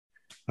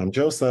I'm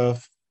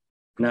Joseph.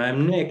 And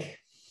I'm Nick.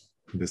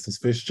 This is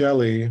Fish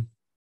Jelly.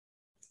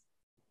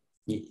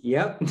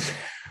 Yep.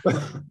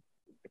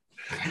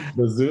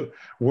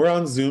 We're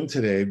on Zoom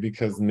today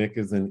because Nick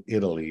is in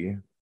Italy.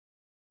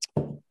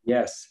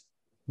 Yes.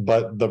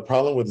 But the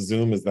problem with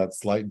Zoom is that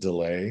slight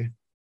delay.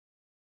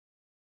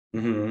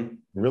 Mm-hmm.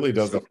 Really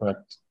does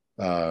affect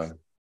it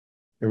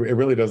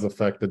really does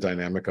affect the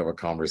dynamic of a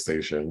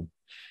conversation.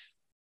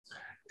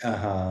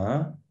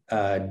 Uh-huh.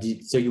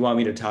 So you want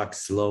me to talk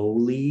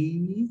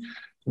slowly?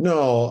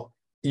 No,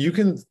 you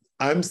can.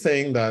 I'm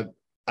saying that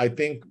I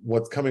think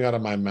what's coming out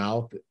of my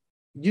mouth,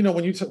 when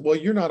well,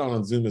 you're not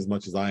on Zoom as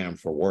much as I am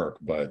for work,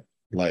 but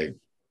like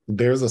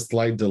there's a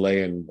slight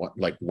delay in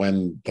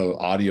when the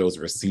audio is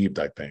received,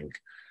 I think.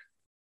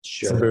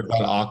 So Sure. there's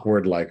that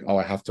awkward, like, oh,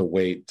 I have to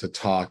wait to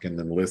talk and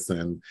then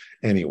listen.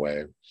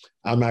 Anyway,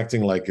 I'm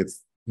acting like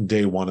it's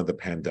day one of the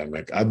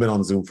pandemic. I've been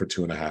on Zoom for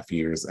 2.5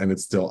 years and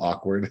it's still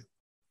awkward.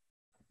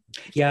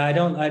 Yeah, I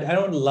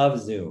don't love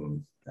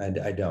Zoom.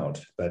 I don't,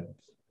 but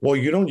Well,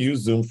 you don't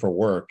use Zoom for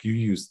work. You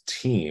use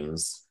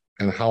Teams.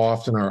 And how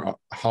often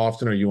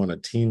are you on a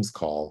Teams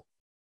call?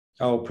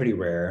 oh, pretty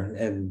rare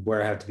and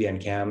where I have to be on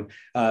cam.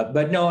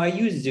 But no, I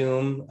use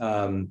Zoom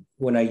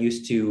when I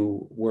used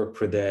to work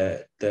for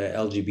the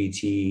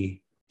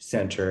LGBT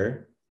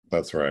center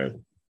That's right.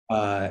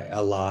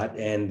 a lot.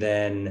 And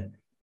then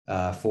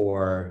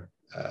for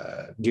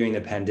during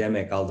the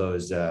pandemic, all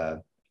those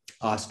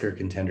Oscar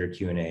contender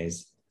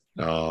Q&As.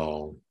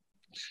 Oh,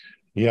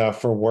 yeah.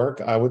 For work,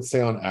 I would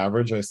say on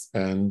average, I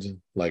spend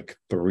like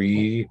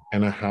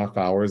 3.5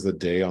 hours a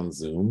day on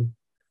Zoom.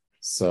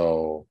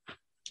 So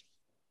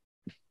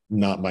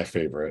not my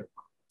favorite.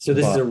 So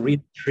this is But a real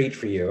treat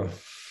for you.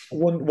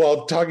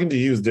 well, talking to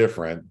you is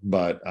different,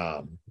 but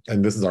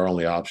and this is our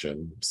only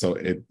option. So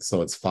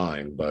it's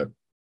fine. But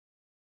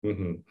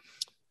Mm-hmm.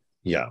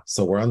 yeah,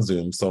 so we're on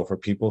Zoom. So for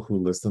people who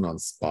listen on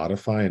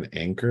Spotify and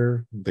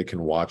Anchor, they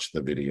can watch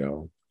the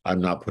video.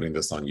 I'm not putting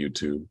this on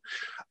YouTube.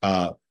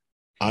 Uh,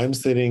 I'm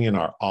sitting in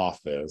our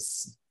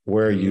office.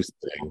 Where are you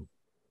sitting?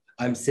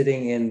 I'm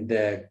sitting in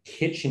the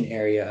kitchen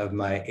area of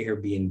my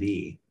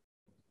Airbnb.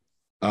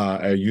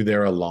 Are you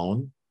there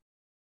alone?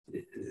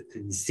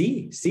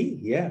 See,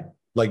 yeah.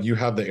 Like you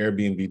have the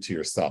Airbnb to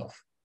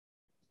yourself?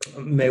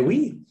 May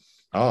we?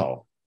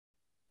 Oh,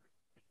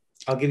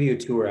 I'll give you a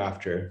tour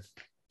after.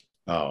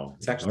 oh,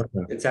 It's actually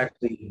okay. it's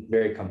actually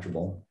very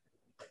comfortable.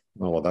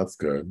 Oh, well, that's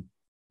good.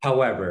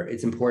 However,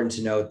 it's important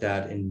to note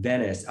that in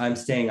Venice, I'm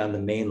staying on the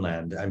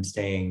mainland. I'm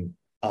staying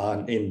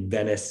on in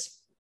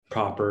Venice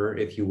proper,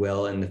 if you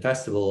will, and the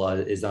festival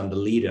is on the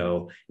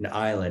Lido, an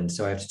island.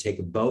 So I have to take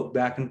a boat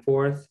back and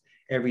forth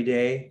every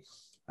day,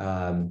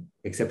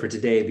 except for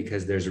today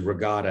because there's a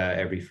regatta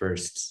every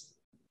first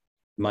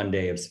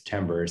Monday of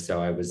September.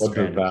 So I was What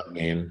does stranded. that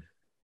mean?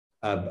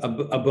 A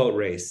boat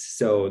race.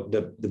 So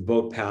the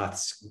boat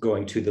paths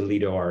going to the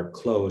Lido are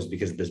closed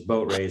because of this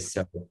boat race.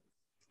 So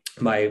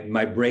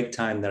my break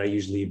time that I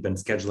usually have been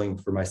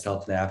scheduling for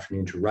myself in the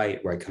afternoon to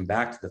write, where I come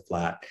back to the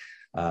flat,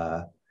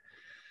 uh,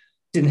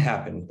 didn't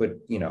happen.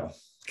 But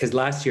because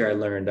last year I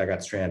learned I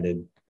got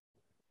stranded,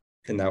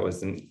 and that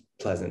wasn't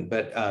pleasant.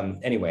 But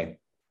anyway,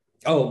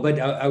 but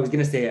I was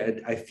gonna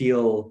say I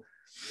feel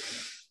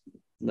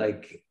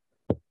like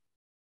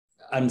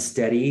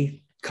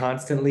unsteady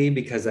constantly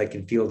because I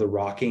can feel the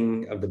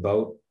rocking of the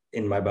boat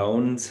in my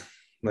bones.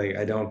 Like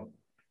I don't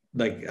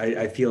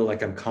I feel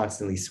like I'm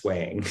constantly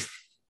swaying.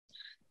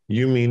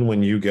 You mean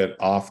when you get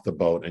off the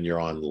boat and you're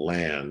on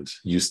land,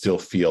 you still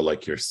feel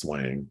like you're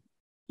swaying?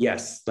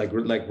 Yes, like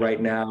right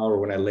now, or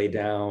when I lay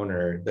down,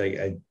 or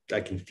like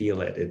I can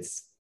feel it.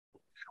 It's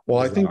Well,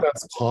 I think bizarre.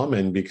 that's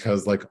common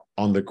because like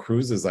on the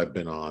cruises I've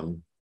been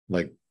on,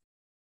 like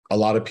a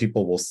lot of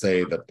people will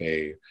say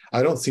that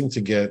I don't seem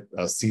to get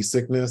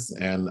seasickness.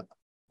 And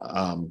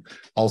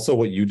also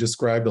what you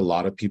described, a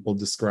lot of people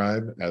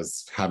describe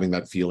as having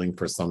that feeling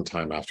for some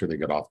time after they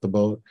get off the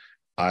boat.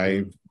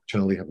 I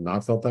generally have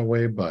not felt that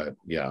way, but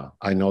yeah,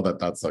 I know that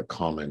that's a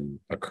common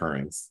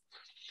occurrence.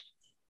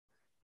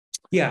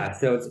 Yeah,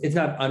 so it's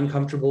not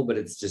uncomfortable, but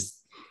it's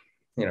just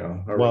a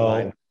reminder.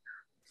 Well,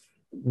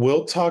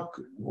 we'll talk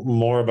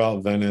more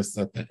about Venice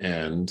at the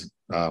end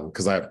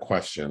because I have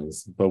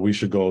questions, but we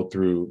should go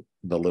through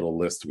the little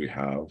list we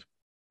have.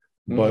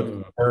 But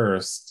Mm,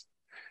 first,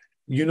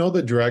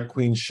 the drag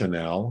queen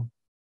Chanel,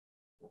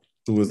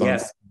 who was on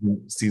yes,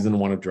 season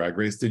one of Drag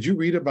Race. Did you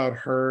read about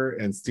her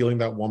and stealing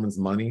that woman's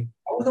money?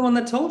 I was the one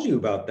that told you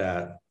about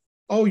that.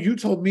 Oh, you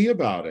told me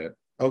about it.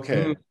 Mm.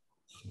 Okay.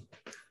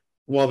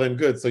 Well, then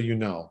good. So you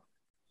know.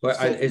 But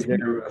So, is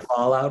there a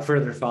fallout,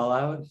 further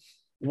fallout?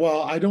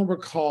 well, I don't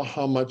recall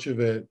how much of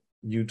it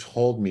you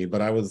told me,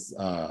 but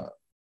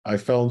I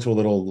fell into a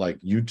little like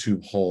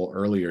YouTube hole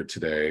earlier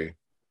today.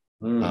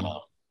 Mm. Uh,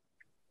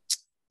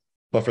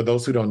 but for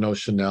those who don't know,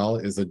 Chanel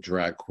is a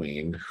drag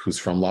queen who's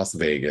from Las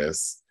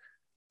Vegas.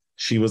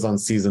 She was on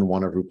season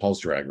one of RuPaul's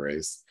Drag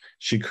Race.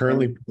 She And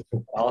currently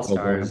All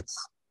Stars,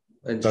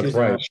 and she That's was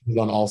in right. all. She was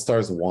on All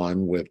Stars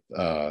 1 with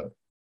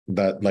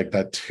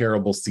that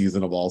terrible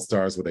season of All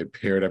Stars where they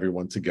paired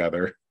everyone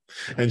together.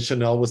 And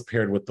Chanel was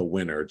paired with the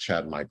winner,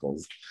 Chad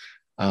Michaels.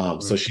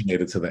 So she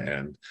made it to the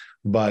end.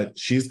 But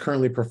she's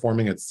currently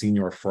performing at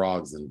Senior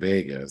Frogs in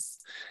Vegas.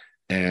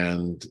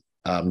 And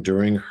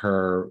during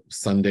her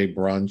Sunday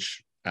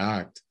brunch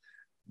act,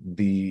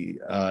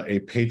 a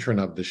patron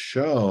of the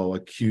show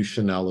accused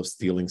Chanel of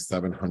stealing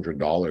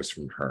 $700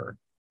 from her,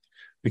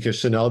 because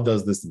Chanel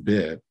does this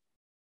bit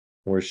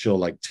where she'll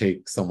like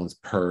take someone's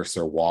purse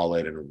or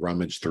wallet and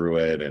rummage through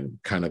it and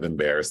kind of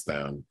embarrass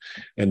them.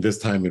 And this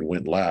time it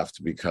went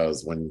left,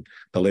 because when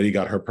the lady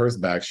got her purse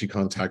back, she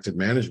contacted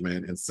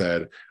management and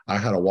said, I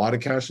had a wad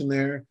of cash in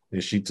there,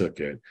 and she took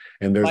it.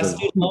 And there's my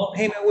student loan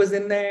payment was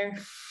in there.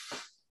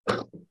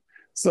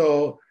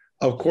 So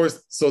of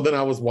course, so then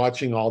I was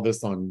watching all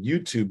this on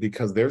YouTube,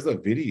 because there's a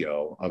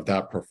video of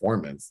that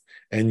performance,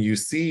 and you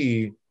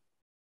see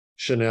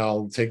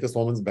Chanel take this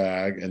woman's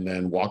bag and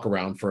then walk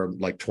around for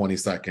like 20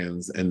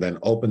 seconds and then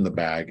open the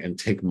bag and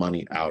take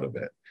money out of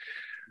it.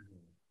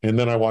 And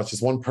then I watched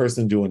this one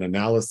person do an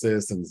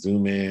analysis and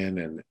zoom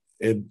in,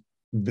 and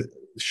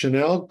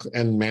Chanel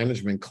and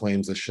management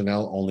claims that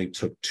Chanel only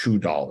took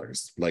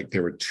 $2, like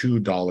there were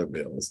 $2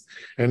 bills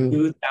and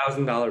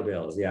 $2,000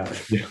 bills. Yeah.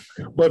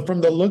 But from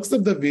the looks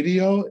of the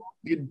video,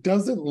 it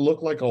doesn't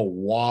look like a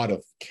wad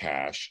of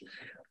cash.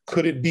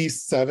 Could it be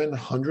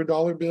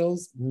 $700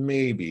 bills?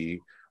 Maybe,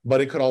 but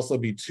it could also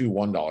be two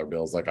 $1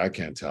 bills. Like, I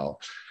can't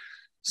tell.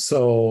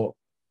 So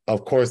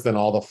of course, then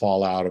all the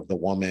fallout of the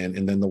woman,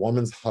 and then the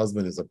woman's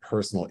husband is a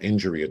personal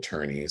injury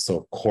attorney. So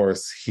of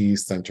course he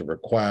sent a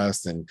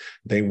request, and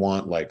they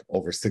want like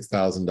over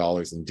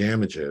 $6,000 in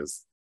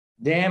damages.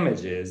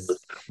 Damages.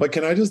 But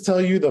can I just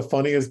tell you the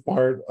funniest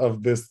part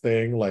of this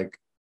thing, like,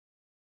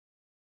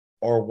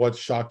 or what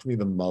shocked me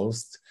the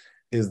most,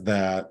 is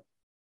that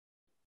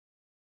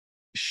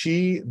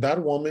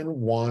that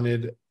woman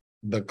wanted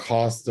the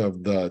cost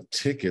of the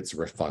tickets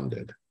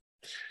refunded.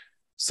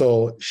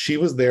 So she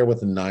was there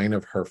with 9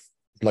 of her,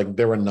 like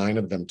there were 9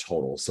 of them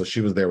total. So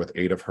she was there with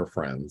 8 of her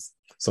friends.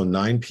 So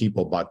 9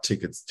 people bought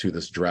tickets to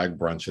this drag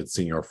brunch at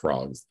Senior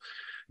Frogs.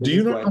 Do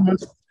you know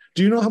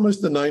how much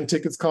the 9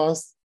 tickets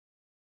cost?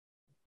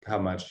 How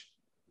much?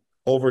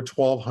 Over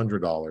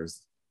 $1,200.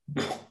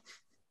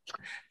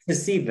 To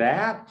see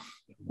that?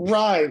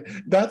 Right.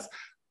 That's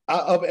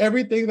of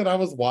everything that I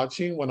was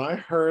watching, when I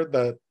heard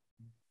that,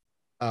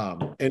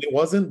 and it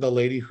wasn't the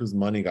lady whose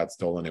money got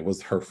stolen, it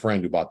was her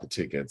friend who bought the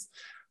tickets,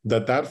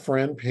 that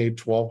friend paid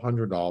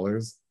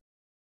 $1,200.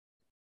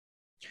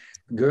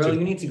 Girl,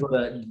 you need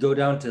to go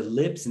down to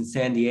Lips in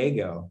San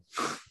Diego.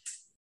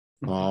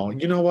 Oh,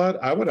 you know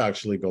what? I would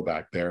actually go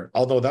back there.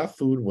 Although that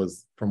food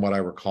was, from what I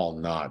recall,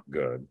 not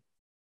good.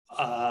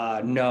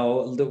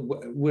 No,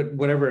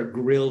 whatever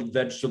grilled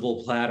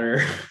vegetable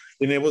platter.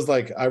 And it was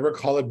like, I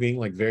recall it being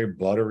like very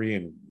buttery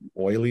and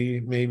oily,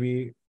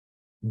 maybe.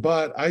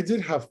 But I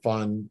did have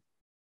fun.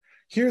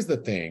 Here's the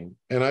thing,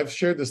 and I've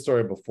shared this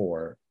story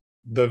before.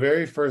 The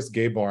very first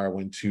gay bar I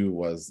went to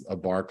was a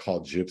bar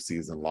called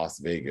Gypsies in Las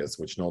Vegas,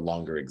 which no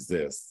longer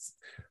exists.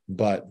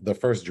 But the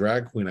first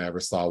drag queen I ever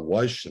saw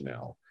was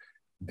Chanel.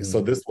 Mm-hmm. So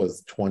this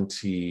was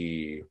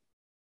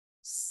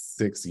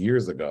 26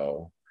 years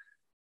ago.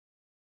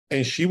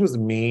 And she was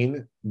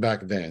mean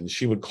back then.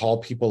 She would call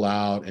people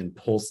out and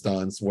pull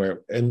stunts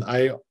and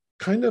I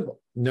kind of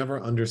never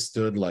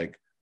understood like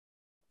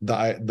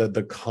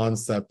the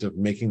concept of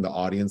making the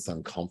audience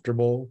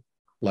uncomfortable.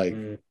 Like,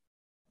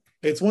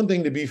 it's one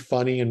thing to be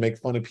funny and make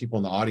fun of people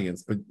in the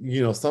audience, but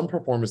you know, some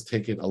performers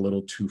take it a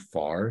little too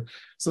far.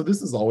 So this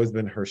has always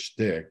been her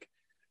shtick.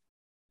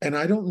 And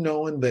I don't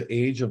know, in the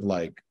age of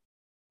like,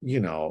 you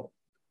know,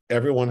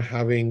 everyone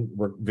having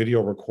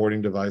video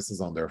recording devices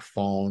on their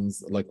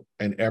phones, like,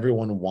 and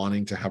everyone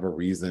wanting to have a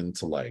reason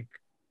to like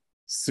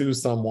sue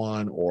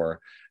someone or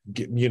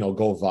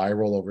go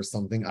viral over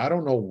something. I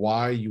don't know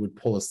why you would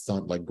pull a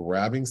stunt like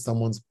grabbing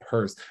someone's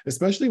purse,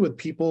 especially with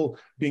people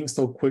being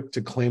so quick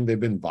to claim they've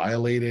been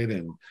violated.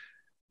 And,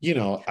 you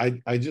know,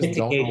 I just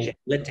don't know.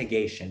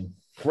 Litigation.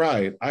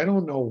 Right. I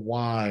don't know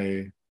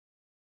why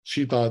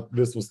she thought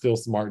this was still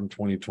smart in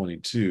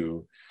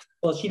 2022.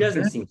 Well, she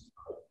doesn't seem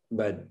smart,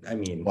 but I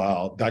mean.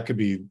 Well, that could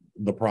be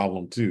the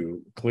problem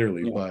too,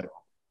 clearly. Yeah. But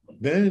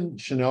then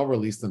Chanel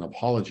released an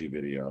apology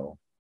video,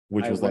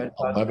 which was like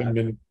 11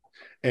 minutes.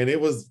 And it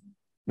was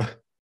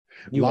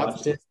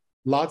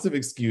lots of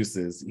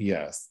excuses,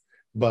 yes.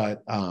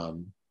 But,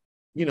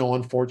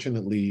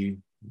 unfortunately,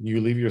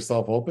 you leave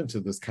yourself open to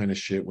this kind of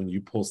shit when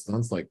you pull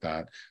stunts like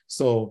that.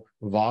 So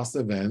Voss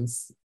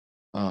Events,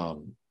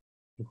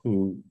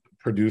 who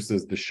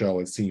produces the show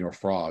at Senior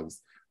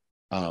Frogs,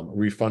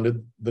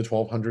 refunded the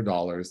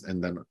 $1,200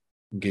 and then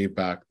gave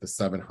back the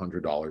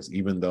 $700,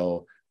 even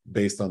though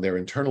based on their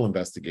internal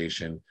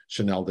investigation,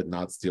 Chanel did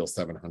not steal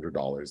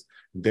 $700.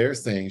 They're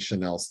saying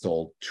Chanel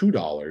stole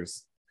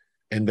 $2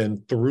 and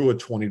then threw a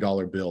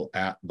 $20 bill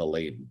at the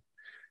lady.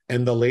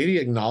 And the lady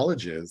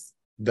acknowledges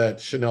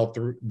that Chanel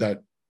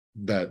that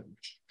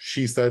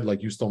she said,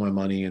 like, you stole my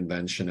money. And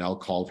then Chanel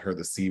called her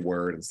the C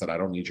word and said, I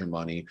don't need your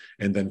money.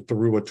 And then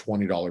threw a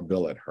 $20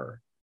 bill at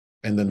her.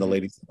 And then the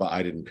lady said, but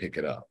I didn't pick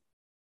it up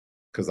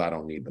because I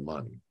don't need the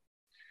money.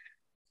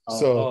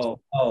 So,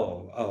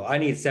 I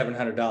need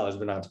 $700,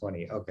 but not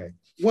 20. Okay.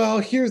 well,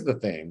 here's the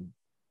thing.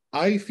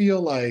 I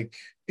feel like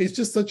it's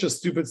just such a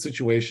stupid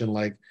situation.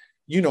 Like,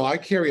 I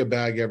carry a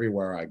bag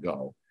everywhere I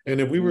go. And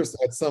if we were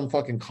at some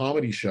fucking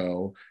comedy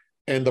show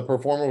and the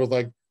performer was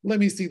like, let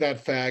me see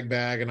that fag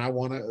bag and I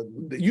want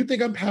to, you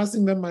think I'm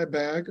passing them my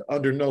bag?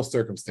 Under no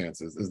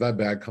circumstances is that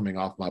bag coming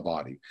off my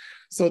body.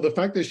 So the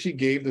fact that she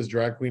gave this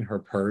drag queen her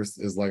purse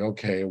is like,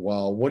 okay,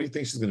 well, what do you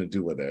think she's going to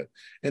do with it?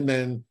 And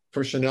then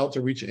for Chanel to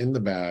reach in the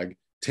bag,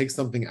 take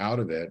something out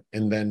of it,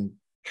 and then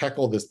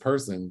heckle this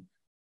person,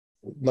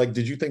 like,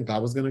 did you think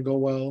that was going to go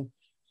well?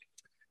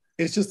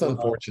 It's just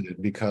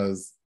unfortunate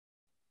because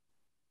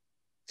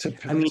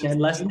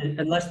unless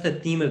the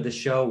theme of the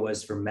show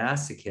was for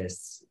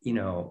masochists,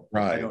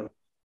 right. I don't.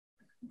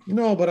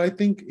 No, but I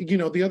think,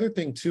 the other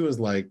thing too is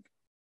like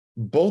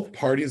both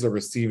parties are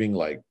receiving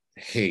like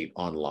hate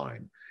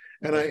online.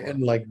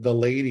 And like the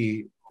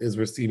lady is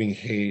receiving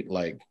hate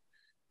like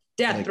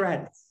death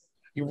threats.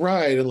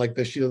 Right. And like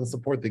that she doesn't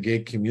support the gay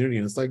community.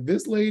 And it's like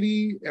this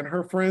lady and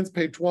her friends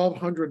paid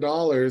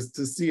 $1,200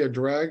 to see a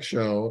drag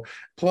show.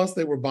 Plus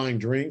they were buying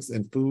drinks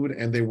and food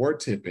and they were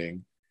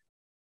tipping.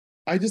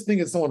 I just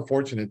think it's so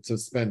unfortunate to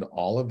spend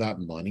all of that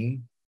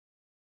money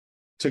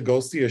to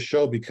go see a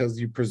show because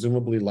you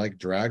presumably like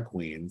drag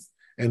queens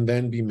and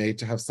then be made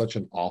to have such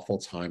an awful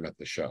time at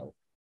the show.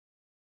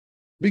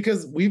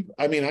 Because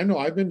I know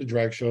I've been to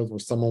drag shows where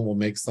someone will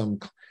make some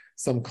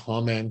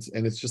comment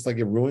and it's just like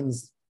it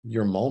ruins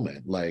your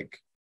moment. Like,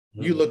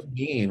 you look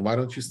mean, why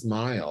don't you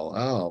smile?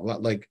 Oh,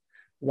 like,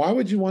 why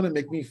would you want to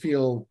make me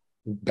feel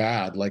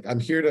bad? Like, I'm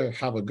here to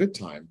have a good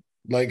time.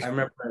 Like, I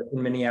remember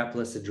in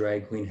Minneapolis, a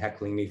drag queen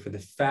heckling me for the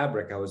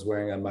fabric I was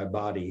wearing on my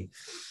body.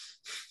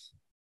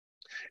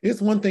 It's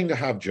one thing to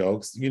have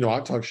jokes, I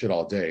talk shit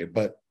all day,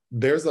 but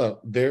there's a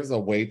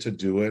way to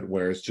do it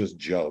where it's just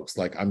jokes.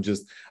 Like I'm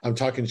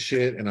talking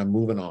shit and I'm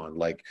moving on.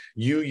 Like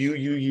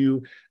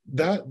you,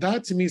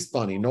 that to me is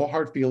funny. No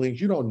hard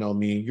feelings. You don't know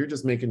me. You're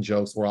just making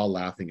jokes. We're all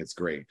laughing. It's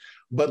great.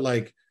 But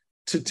like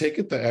to take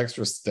it the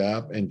extra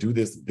step and do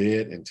this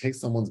bit and take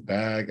someone's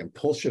bag and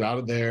pull shit out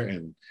of there.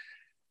 And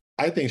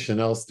I think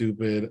Chanel's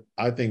stupid.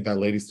 I think that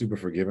lady's stupid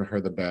for giving her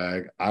the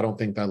bag. I don't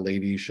think that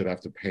lady should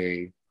have to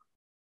pay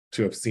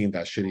to have seen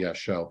that shitty ass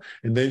show.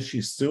 And then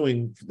she's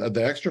suing.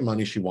 The extra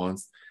money she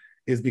wants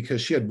is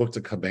because she had booked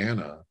a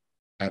cabana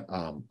at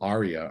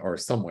Aria or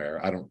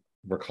somewhere. I don't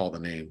recall the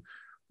name,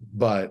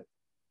 but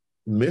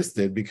missed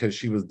it because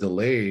she was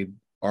delayed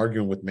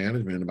arguing with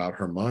management about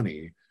her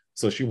money.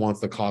 So she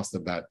wants the cost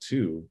of that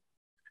too.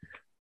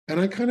 And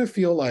I kind of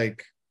feel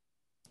like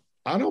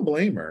I don't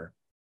blame her.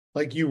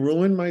 Like, you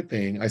ruined my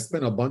thing. I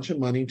spent a bunch of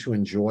money to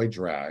enjoy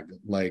drag.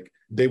 Like,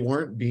 they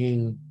weren't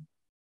being,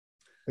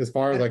 as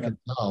far as I can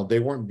tell, they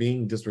weren't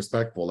being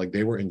disrespectful. Like,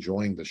 they were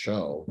enjoying the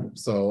show.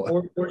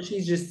 So, or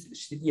she's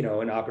just,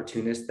 an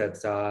opportunist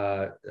that's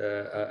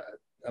a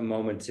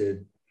moment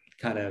to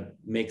kind of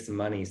make some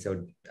money.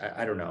 So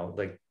I don't know.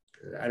 Like,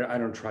 I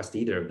don't trust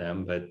either of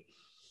them, but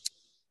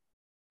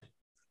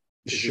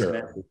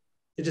sure.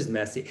 It's just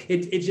messy.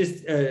 It's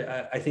just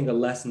I think a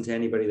lesson to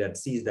anybody that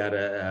sees that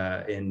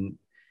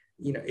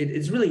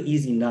it's really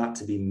easy not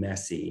to be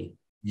messy.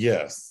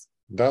 Yes.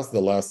 That's the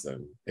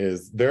lesson,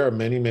 is there are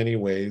many, many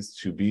ways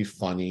to be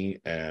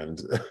funny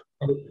and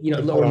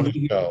or make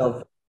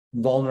yourself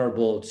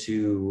vulnerable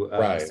to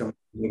right. someone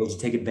able to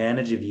take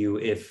advantage of you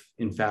if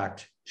in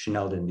fact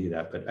Chanel didn't do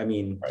that. But I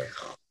mean,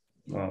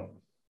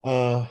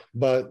 right.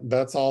 But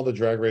that's all the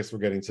Drag Race we're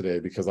getting today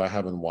because I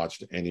haven't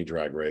watched any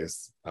Drag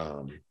Race.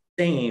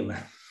 Same.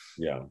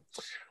 Yeah.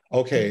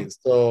 Okay,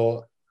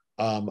 so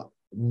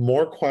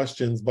more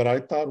questions, but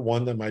I thought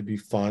one that might be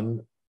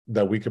fun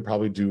that we could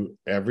probably do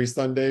every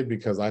Sunday,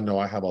 because I know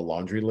I have a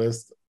laundry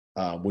list,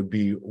 would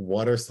be,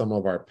 what are some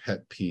of our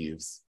pet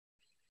peeves?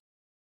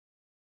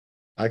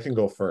 I can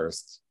go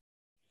first.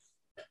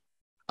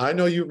 I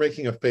know you're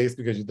making a face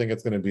because you think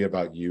it's going to be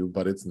about you,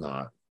 but it's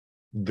not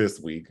this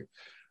week.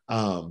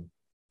 A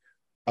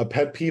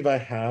pet peeve I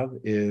have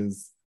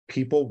is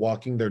people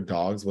walking their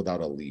dogs without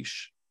a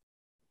leash.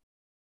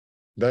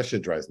 That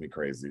shit drives me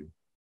crazy.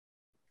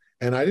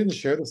 And I didn't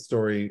share the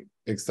story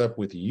except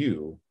with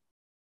you.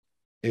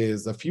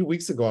 Is a few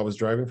weeks ago, I was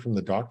driving from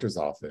the doctor's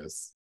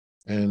office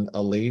and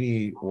a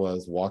lady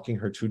was walking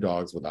her two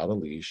dogs without a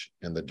leash,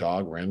 and the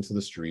dog ran to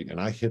the street and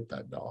I hit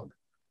that dog.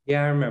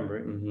 Yeah, I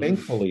remember. Mm-hmm.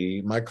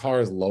 Thankfully, my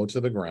car is low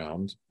to the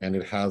ground and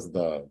it has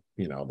the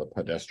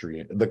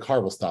pedestrian, the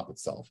car will stop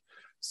itself.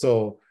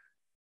 So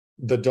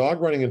the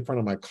dog running in front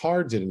of my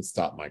car didn't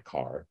stop my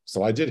car.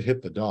 So I did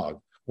hit the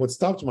dog. What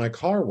stopped my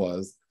car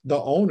was the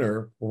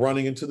owner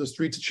running into the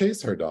street to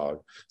chase her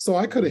dog. So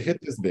I could have hit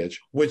this bitch,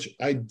 which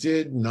I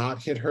did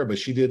not hit her, but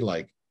she did.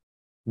 Like,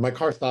 my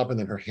car stopped and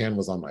then her hand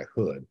was on my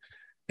hood.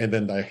 And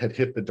then I had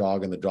hit the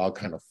dog and the dog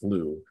kind of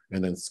flew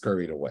and then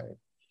scurried away.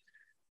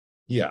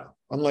 Yeah.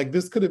 I'm like,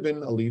 this could have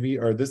been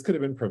alleviated, or this could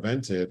have been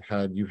prevented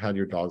had you had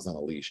your dogs on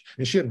a leash.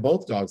 And she had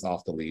both dogs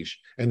off the leash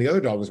and the other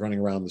dog was running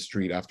around the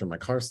street after my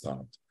car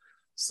stopped.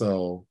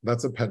 So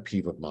that's a pet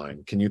peeve of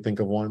mine. Can you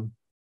think of one?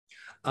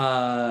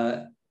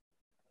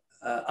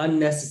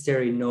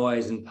 unnecessary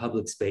noise in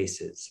public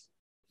spaces,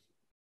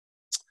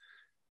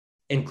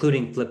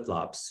 including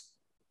flip-flops.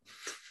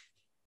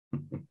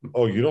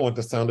 Oh, you don't want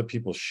the sound of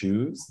people's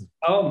shoes?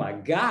 Oh my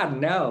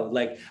God, no.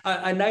 Like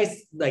a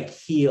nice like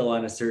heel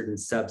on a certain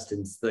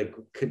substance like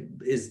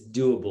is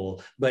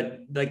doable, but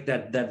like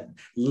that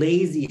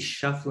lazy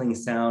shuffling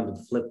sound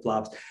of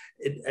flip-flops.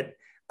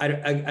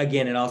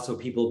 Again, and also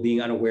people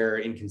being unaware,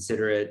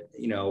 inconsiderate,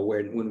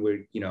 when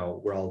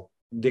we're all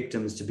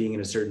victims to being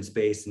in a certain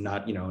space and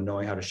not,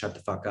 knowing how to shut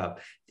the fuck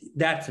up.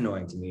 That's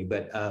annoying to me.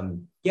 But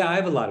yeah, I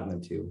have a lot of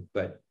them too.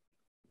 But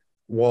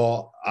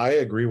well, I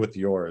agree with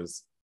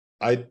yours.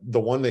 The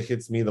one that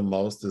hits me the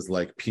most is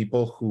like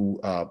people who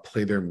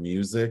play their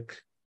music.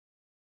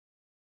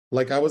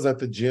 Like I was at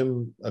the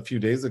gym a few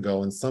days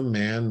ago and some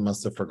man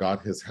must have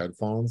forgot his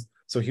headphones.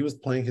 So he was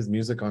playing his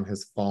music on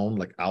his phone,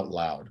 like out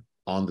loud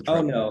on the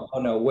treadmill. Oh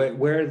no,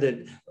 where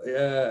the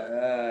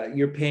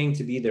you're paying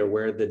to be there,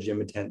 where the gym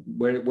attend,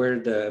 where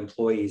the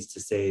employees to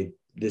say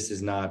this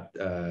is not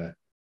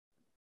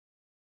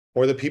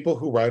Or the people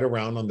who ride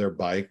around on their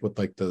bike with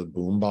like the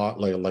boom bot,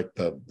 like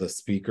the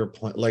speaker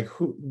play, like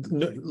who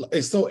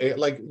it's so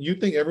like you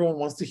think everyone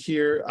wants to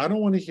hear. I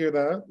don't want to hear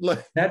that.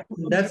 Like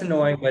that's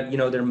annoying, but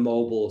they're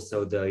mobile,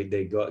 so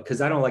they go,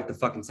 because I don't like the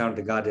fucking sound of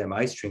the goddamn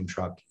ice cream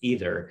truck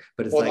either.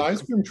 But it's well, like the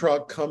ice cream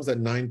truck comes at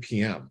 9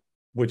 p.m.,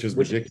 which is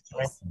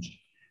ridiculous.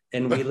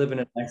 And we live in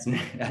a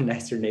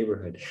nicer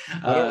neighborhood.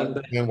 I don't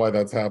understand why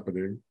that's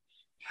happening.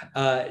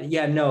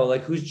 Yeah, no,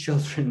 like whose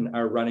children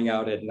are running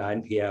out at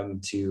 9 p.m.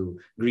 to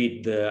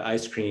greet the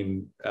ice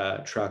cream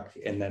truck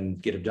and then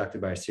get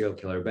abducted by a serial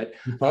killer? But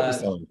he's probably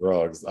selling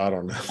drugs. I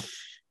don't know.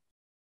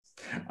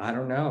 I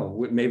don't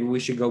know. Maybe we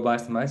should go buy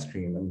some ice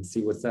cream and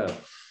see what's up.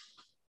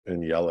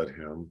 And yell at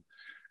him.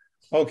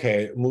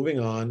 Okay, moving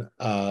on.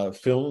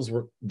 Films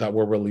that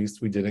were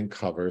released we didn't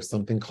cover.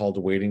 Something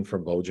called Waiting for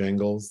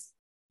Bojangles.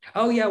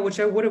 Oh yeah,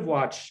 which I would have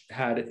watched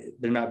had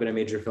there not been a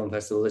major film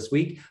festival this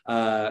week.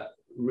 God,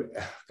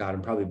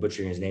 I'm probably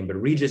butchering his name, but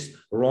Regis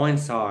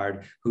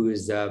Ronsard, who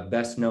is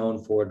best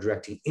known for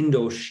directing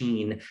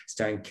Indochine,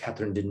 starring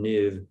Catherine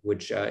Deneuve,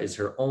 which is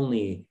her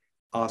only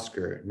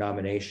Oscar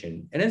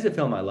nomination. And it's a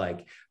film I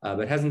like,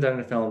 but hasn't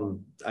done a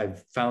film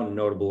I've found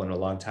notable in a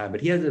long time.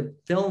 But he has a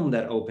film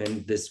that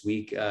opened this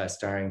week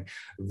starring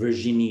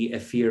Virginie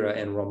Efira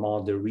and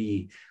Romain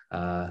Duris,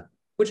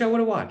 which I would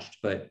have watched,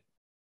 but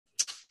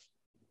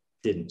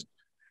didn't.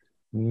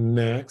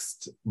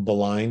 Next,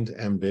 Blind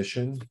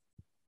Ambition.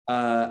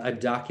 A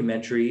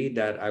documentary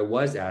that I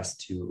was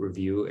asked to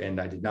review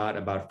and I did not,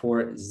 about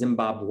 4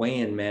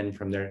 Zimbabwean men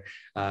from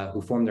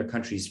who formed their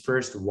country's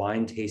first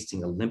wine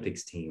tasting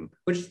Olympics team,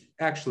 which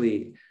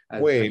actually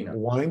wait,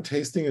 wine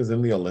tasting is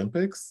in the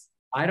Olympics?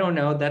 I don't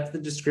know. That's the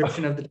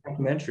description of the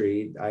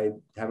documentary. I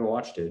haven't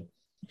watched it.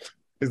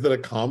 Is it a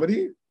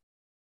comedy?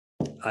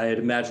 I'd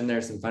imagine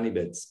there's some funny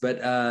bits, but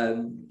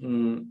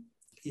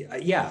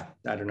yeah,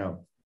 I don't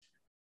know.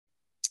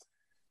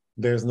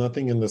 There's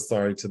nothing in the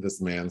Sorry to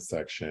This Man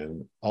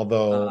section,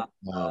 although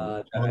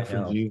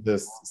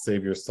Forgive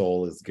Save Your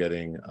Soul is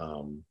getting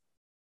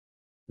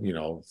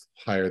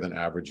higher than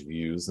average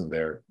views in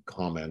their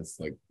comments.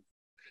 Like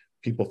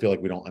people feel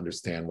like we don't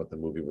understand what the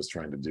movie was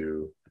trying to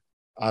do.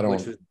 I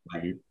don't.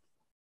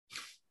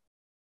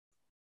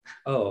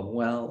 Oh,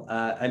 well,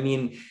 I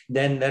mean,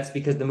 then that's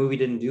because the movie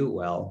didn't do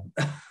well.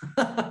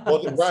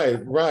 Well,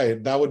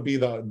 right. That would be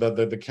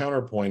the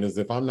counterpoint, is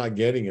if I'm not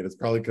getting it, it's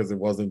probably because it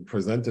wasn't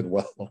presented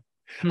well.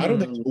 I don't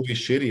think the movie's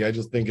shitty. I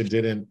just think it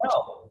didn't.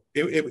 No.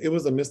 It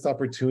was a missed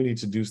opportunity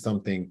to do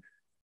something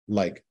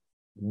like.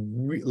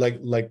 No,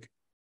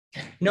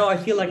 I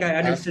feel like I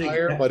understood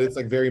satire, but it's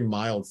like very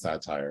mild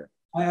satire.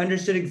 I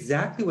understood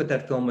exactly what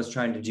that film was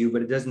trying to do,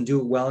 but it doesn't do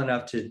it well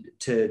enough to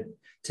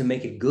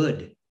make it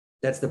good.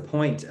 That's the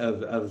point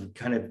of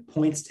kind of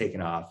points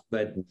taken off.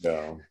 But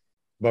yeah,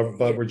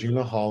 but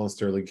Regina Hall and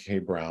Sterling K.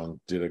 Brown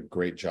did a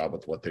great job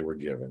with what they were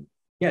given.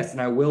 Yes,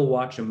 and I will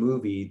watch a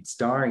movie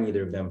starring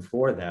either of them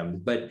for them.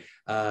 But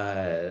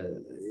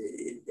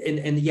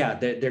and yeah,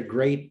 they're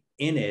great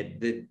in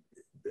it.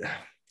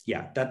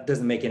 That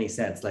doesn't make any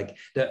sense. Like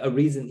a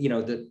reason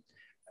that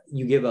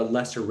you give a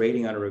lesser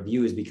rating on a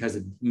review is because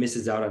it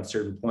misses out on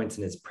certain points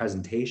in its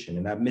presentation,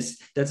 and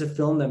that's a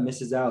film that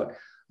misses out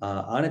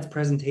on its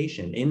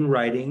presentation, in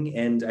writing,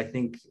 and I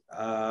think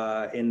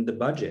in the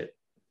budget.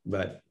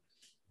 But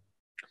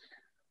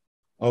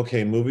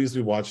okay, movies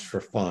we watched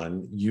for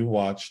fun. You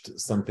watched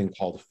something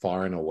called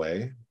Far and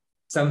Away.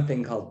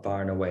 Something called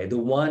Far and Away. The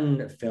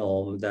one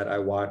film that I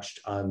watched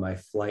on my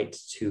flight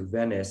to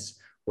Venice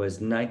was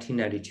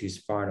 1992's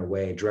Far and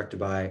Away, directed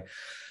by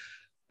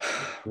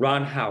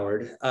Ron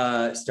Howard,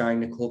 starring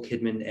Nicole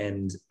Kidman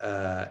and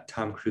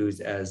Tom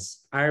Cruise as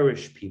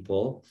Irish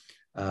people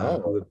who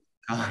have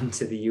gone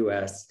to the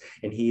US,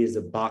 and he is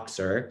a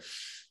boxer,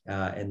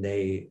 and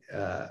they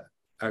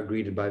are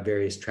greeted by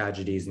various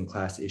tragedies and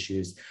class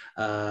issues.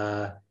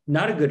 Not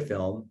a good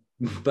film,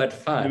 but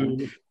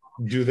fun.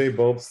 Do they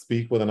both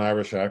speak with an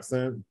Irish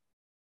accent?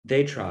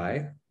 They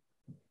try.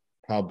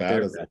 How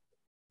bad is it?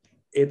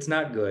 It's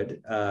not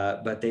good,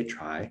 but they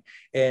try.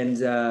 And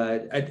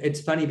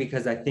it's funny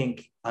because I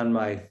think on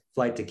my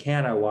flight to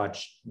Cannes, I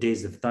watched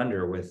Days of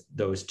Thunder with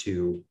those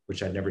two,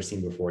 which I'd never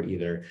seen before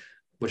either,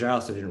 which I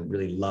also didn't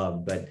really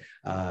love, but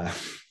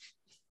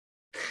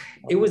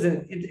it was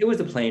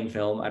a plain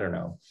film. I don't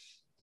know.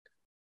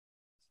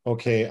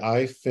 Okay,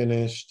 I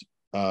finished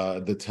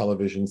the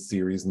television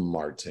series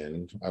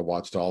Martin. I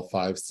watched all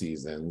 5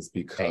 seasons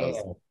because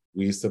Damn.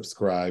 we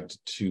subscribed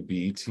to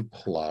BET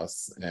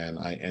Plus, and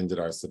I ended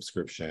our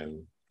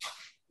subscription,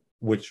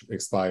 which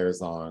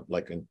expires on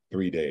like in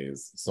 3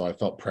 days. So I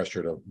felt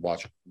pressure to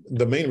watch.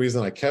 The main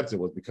reason I kept it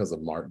was because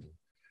of Martin.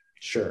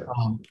 Sure.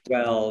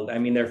 Well, I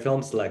mean, their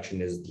film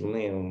selection is.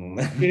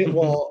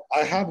 Well,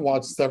 I have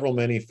watched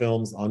many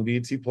films on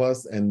BET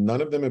Plus, and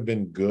none of them have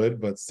been good,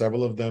 but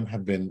several of them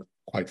have been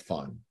quite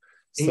fun.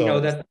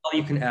 That's all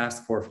you can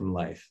ask for from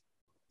life.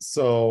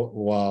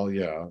 Well,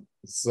 yeah.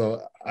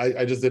 So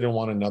I just didn't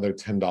want another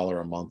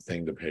 $10 a month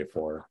thing to pay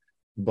for.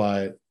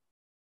 But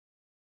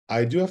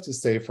I do have to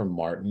say from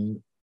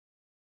Martin,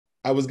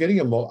 I was getting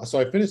so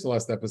I finished the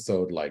last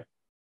episode like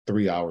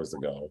 3 hours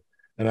ago,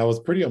 and I was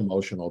pretty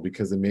emotional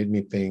because it made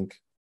me think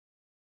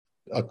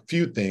a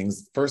few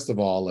things. First of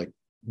all, like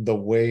the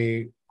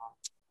way,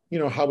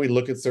 how we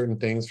look at certain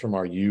things from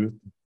our youth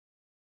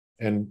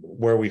and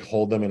where we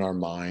hold them in our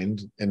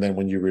mind. And then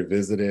when you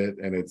revisit it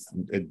and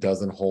it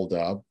doesn't hold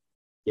up.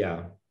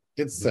 Yeah.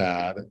 It's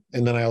sad.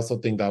 And then I also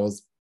think that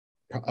was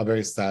a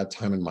very sad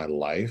time in my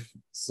life.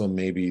 So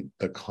maybe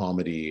the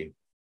comedy,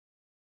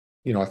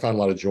 I found a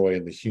lot of joy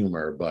in the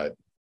humor, but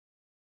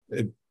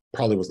it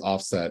probably was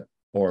offset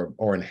or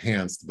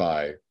enhanced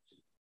by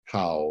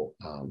how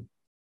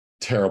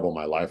terrible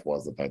my life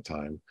was at that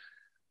time.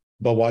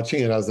 But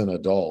watching it as an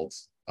adult,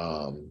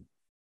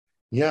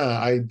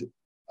 yeah,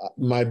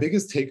 my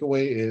biggest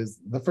takeaway is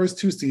the first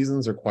 2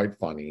 seasons are quite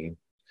funny.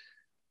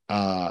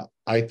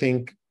 I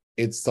think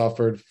it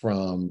suffered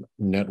from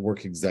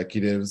network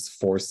executives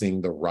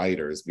forcing the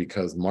writers,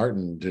 because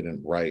Martin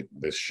didn't write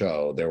this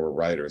show. There were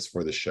writers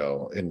for the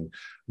show. And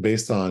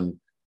based on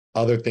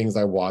other things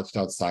I watched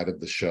outside of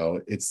the show,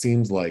 it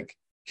seems like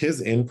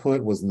his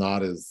input was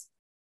not as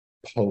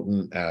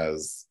potent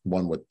as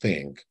one would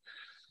think.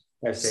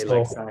 I say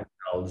like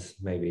Seinfeld's,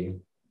 maybe.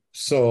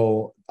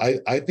 So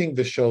I think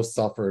the show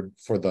suffered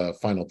for the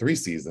final 3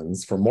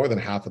 seasons, for more than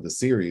half of the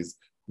series,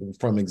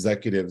 from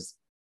executives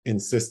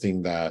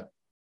insisting that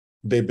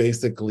they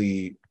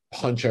basically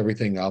punch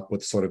everything up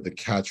with sort of the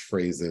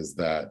catchphrases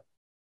that,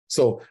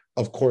 so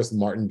of course,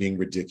 Martin being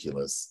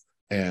ridiculous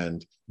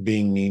and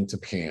being mean to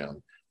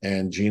Pam,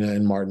 and Gina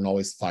and Martin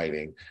always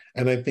fighting.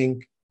 And I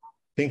think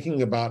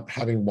thinking about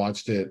having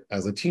watched it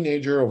as a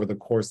teenager over the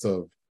course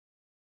of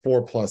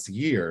 4+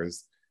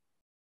 years,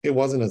 it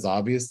wasn't as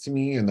obvious to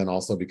me. And then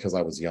also because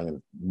I was young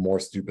and more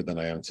stupid than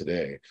I am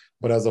today.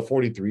 But as a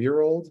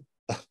 43-year-old,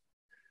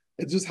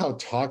 it's just how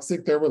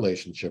toxic their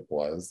relationship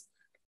was.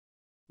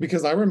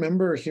 Because I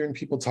remember hearing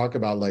people talk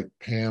about like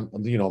Pam,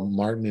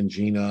 Martin and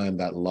Gina and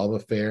that love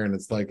affair. And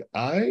it's like,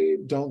 I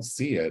don't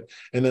see it.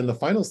 And then the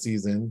final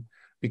season,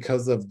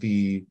 because of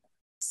the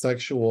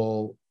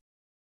sexual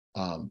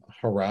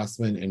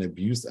harassment and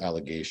abuse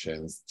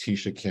allegations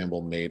Tisha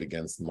Campbell made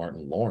against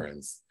Martin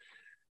Lawrence,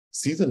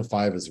 season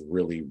 5 is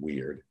really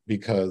weird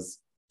because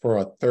for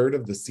a third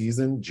of the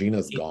season,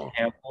 Gina's gone.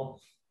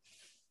 Campbell.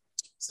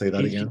 Say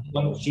that again.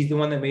 She's the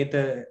one that made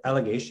the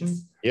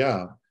allegations?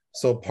 Yeah.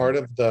 So part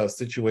of the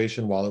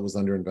situation while it was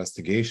under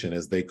investigation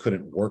is they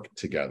couldn't work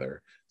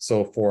together.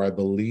 So for, I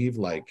believe,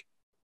 like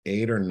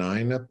 8 or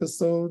 9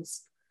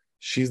 episodes,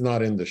 she's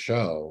not in the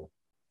show.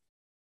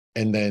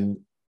 And then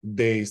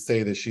they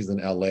say that she's in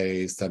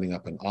LA setting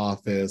up an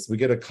office. We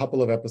get a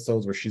couple of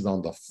episodes where she's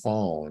on the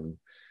phone.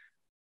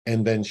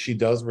 And then she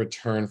does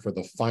return for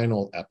the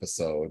final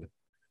episode,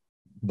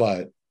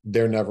 but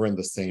they're never in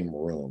the same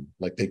room.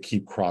 Like they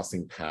keep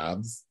crossing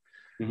paths.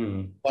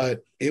 Mm-hmm.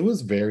 But it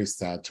was very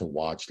sad to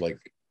watch, like,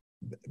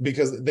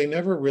 because they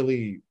never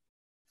really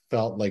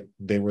felt like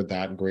they were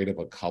that great of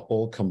a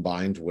couple,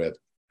 combined with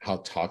how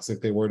toxic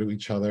they were to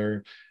each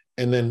other.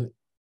 And then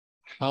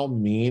how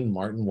mean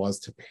Martin was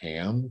to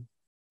Pam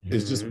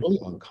is just really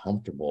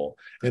uncomfortable.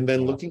 And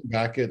then looking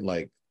back at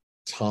like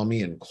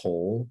Tommy and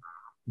Cole,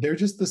 they're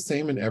just the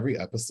same in every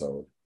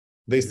episode.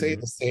 They say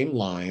the same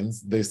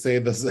lines. They say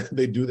this,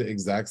 they do the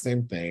exact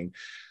same thing.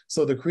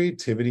 So the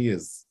creativity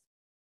is,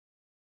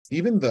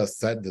 even the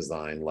set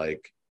design,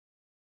 like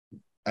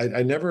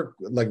I never,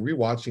 like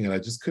rewatching it, I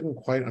just couldn't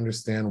quite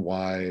understand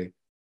why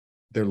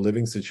their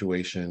living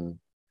situation,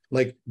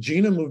 like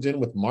Gina moved in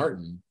with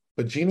Martin,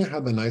 but Gina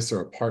had the nicer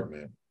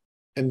apartment.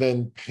 And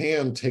then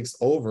Pam takes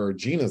over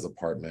Gina's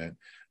apartment,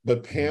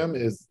 but Pam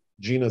is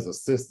Gina's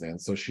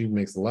assistant, so she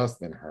makes less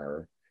than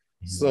her.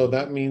 So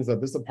that means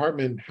that this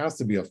apartment has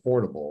to be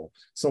affordable.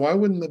 So why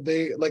wouldn't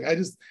they, like, I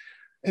just,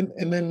 and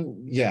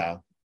then, yeah.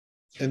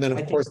 And then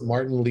of course,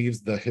 Martin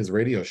leaves his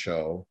radio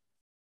show.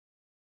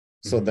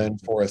 So then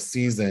for a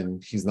season,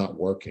 he's not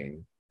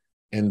working.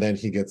 And then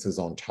he gets his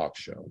own talk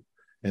show.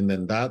 And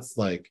then that's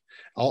like,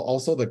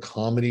 also the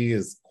comedy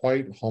is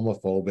quite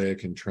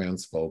homophobic and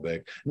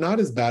transphobic. Not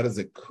as bad as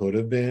it could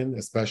have been,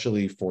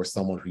 especially for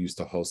someone who used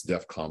to host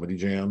Def Comedy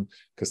Jam,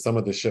 because some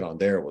of the shit on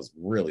there was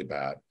really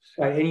bad.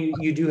 Right, and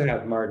you do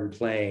have Martin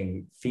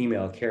playing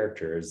female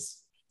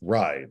characters.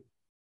 Right,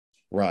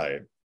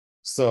 right.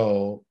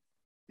 So,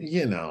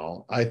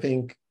 I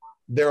think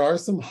there are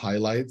some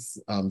highlights.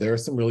 There are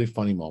some really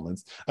funny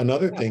moments.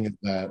 Another thing is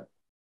that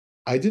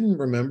I didn't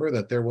remember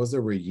that there was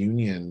a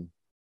reunion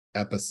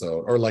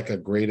episode, or like a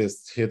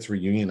greatest hits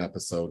reunion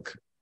episode,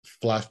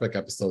 flashback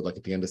episode, like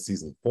at the end of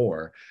season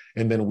 4.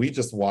 And then we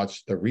just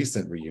watched the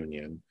recent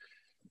reunion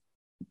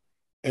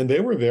and they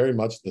were very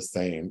much the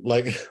same.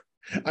 Like,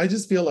 I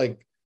just feel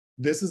like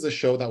this is a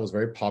show that was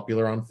very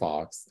popular on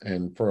Fox,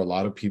 and for a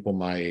lot of people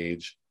my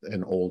age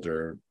and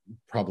older,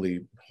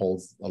 probably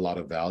holds a lot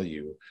of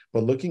value.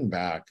 But looking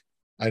back,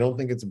 I don't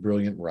think it's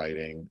brilliant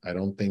writing. I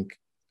don't think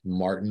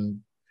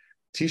Martin,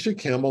 Tisha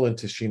Campbell and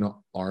Tashina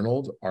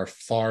Arnold are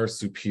far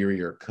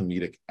superior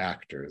comedic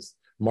actors.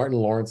 Martin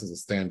Lawrence is a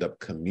stand-up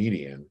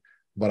comedian,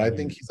 but I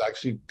think he's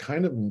actually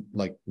kind of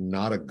like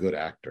not a good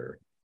actor,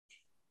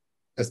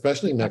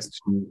 especially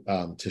next to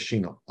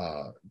Tashina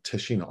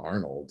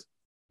Arnold.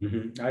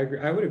 Mm-hmm.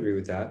 I would agree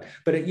with that.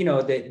 But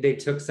they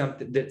took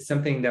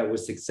something that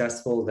was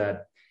successful,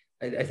 that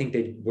I think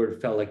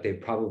felt like they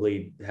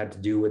probably had to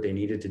do what they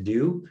needed to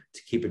do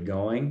to keep it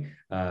going.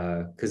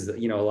 Because a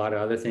lot of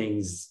other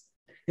things,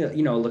 look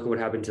at what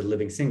happened to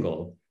Living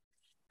Single.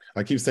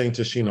 I keep saying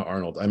Tashina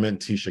Arnold. I meant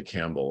Tisha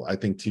Campbell. I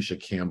think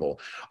Tisha Campbell.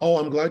 Oh,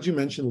 I'm glad you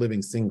mentioned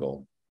Living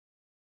Single.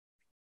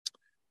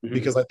 Mm-hmm.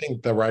 Because I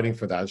think the writing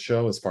for that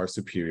show is far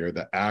superior.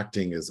 The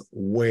acting is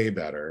way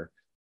better.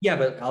 Yeah,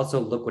 but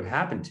also look what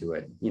happened to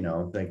it.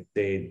 Like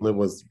it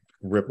was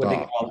ripped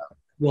off.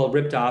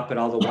 Ripped off, but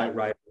all the white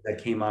writers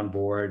that came on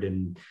board,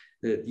 and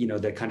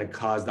that kind of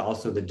caused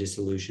also the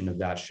dissolution of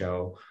that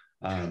show.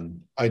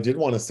 I did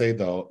want to say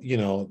though,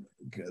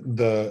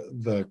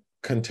 the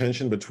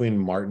contention between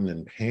Martin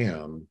and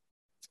Pam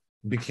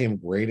became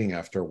grating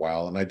after a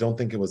while, and I don't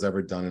think it was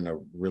ever done in a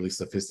really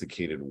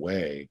sophisticated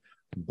way.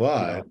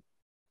 But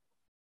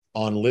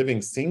on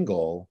Living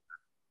Single,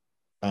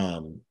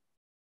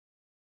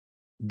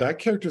 that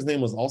character's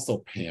name was also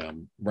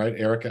Pam, right?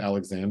 Erica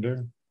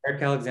Alexander.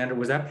 Erica Alexander,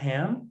 was that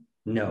Pam?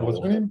 No. What was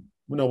her name?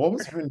 No, what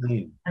was her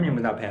name? Her name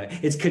was not Pam.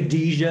 It's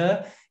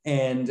Khadijah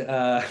and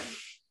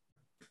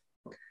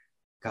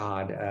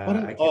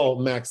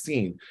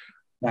Maxine.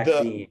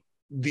 Maxine.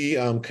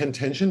 The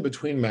contention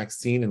between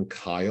Maxine and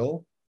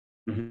Kyle,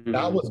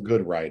 that was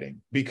good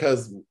writing,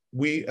 because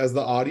we, as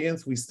the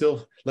audience, we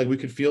still we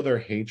could feel their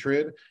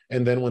hatred,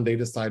 and then when they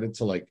decided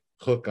to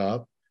hook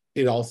up,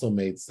 it also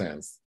made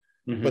sense.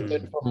 But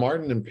then for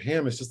Martin and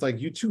Pam, it's just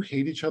like, you two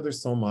hate each other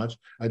so much.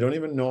 I don't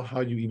even know how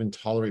you even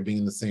tolerate being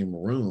in the same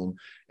room,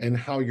 and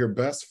how your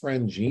best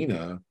friend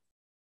Gina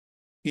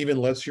even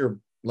lets her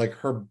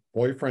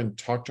boyfriend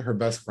talk to her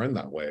best friend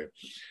that way.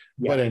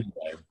 Yeah. But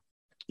anyway,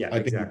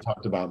 I think we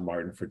talked about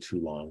Martin for too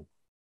long.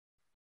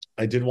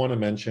 I did want to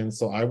mention,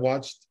 so I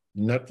watched,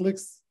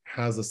 Netflix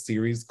has a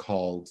series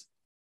called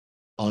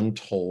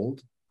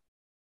Untold,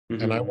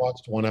 and I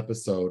watched one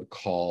episode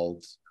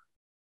called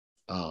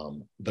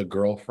The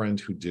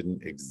Girlfriend Who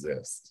Didn't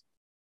Exist.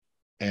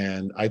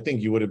 And I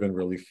think you would have been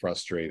really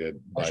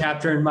frustrated by a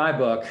chapter in my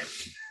book.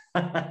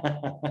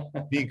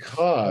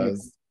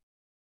 Because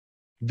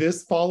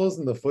this follows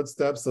in the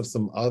footsteps of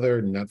some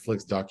other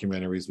Netflix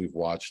documentaries we've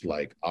watched,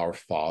 like Our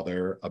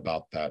Father,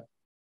 about that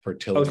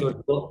fertility.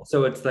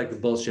 So it's like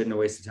bullshit and a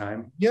waste of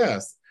time?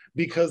 Yes,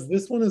 because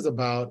this one is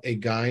about a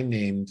guy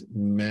named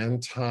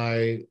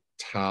Manti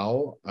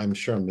Tao. I'm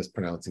sure I'm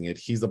mispronouncing it.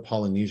 He's a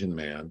Polynesian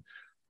man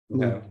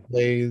who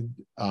played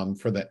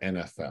for the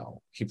NFL.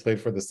 He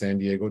played for the San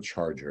Diego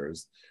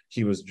Chargers.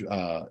 He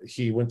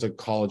went to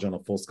college on a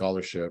full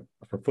scholarship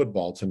for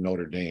football to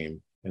Notre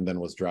Dame, and then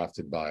was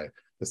drafted by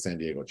the San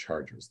Diego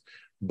Chargers.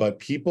 But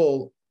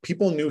people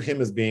knew him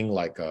as being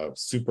like a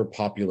super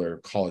popular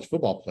college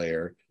football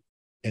player.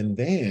 And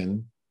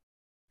then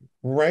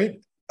right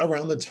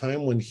around the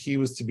time when he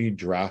was to be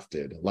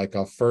drafted, like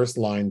a first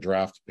line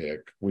draft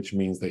pick, which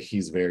means that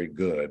he's very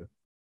good,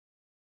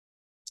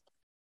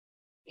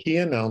 he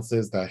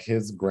announces that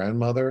his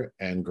grandmother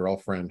and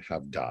girlfriend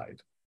have died,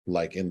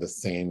 like in the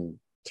same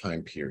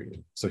time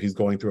period. So he's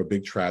going through a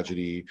big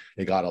tragedy.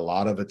 It got a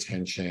lot of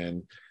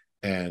attention.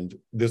 And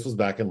this was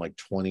back in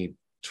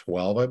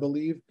 2012, I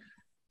believe.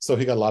 So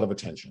he got a lot of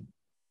attention.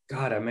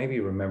 God, I maybe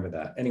remember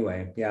that.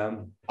 Anyway, yeah.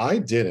 I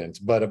didn't,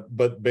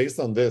 but based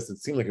on this, it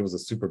seemed like it was a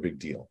super big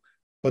deal.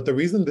 But the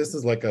reason this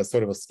is like a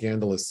sort of a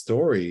scandalous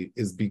story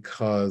is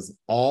because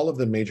all of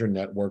the major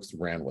networks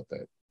ran with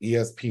it.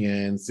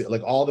 ESPN,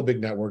 like all the big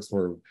networks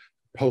were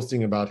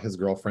posting about his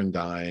girlfriend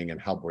dying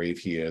and how brave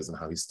he is and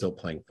how he's still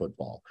playing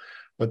football.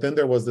 But then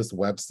there was this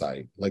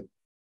website,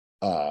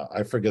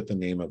 I forget the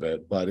name of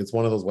it, but it's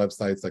one of those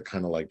websites that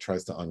kind of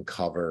tries to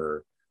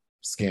uncover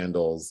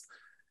scandals.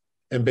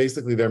 And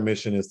basically their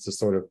mission is to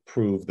sort of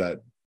prove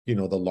that,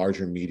 the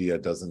larger media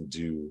doesn't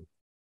do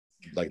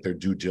their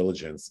due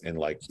diligence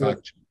and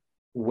fact.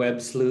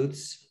 Web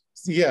sleuths.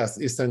 Yes,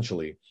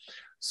 essentially.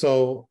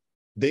 So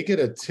they get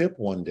a tip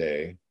one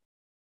day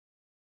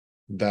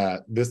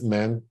that this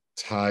man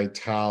Tai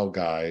Tao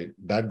guy,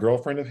 that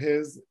girlfriend of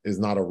his, is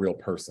not a real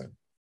person.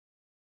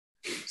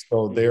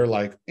 So they're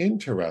like,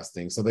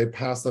 interesting. So they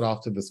pass it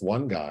off to this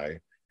one guy,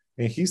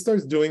 and he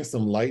starts doing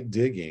some light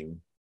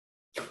digging.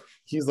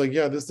 He's like,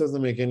 yeah, this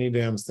doesn't make any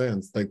damn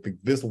sense. Like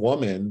this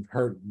woman,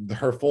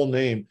 her full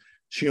name,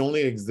 she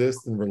only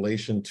exists in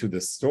relation to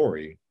this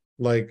story.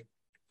 Like,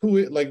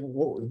 where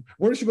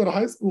did she go to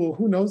high school?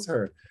 Who knows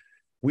her?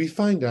 We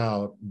find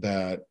out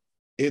that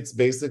it's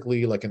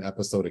basically like an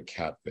episode of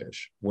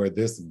Catfish, where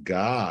this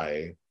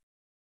guy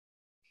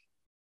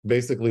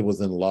basically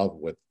was in love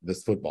with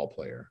this football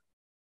player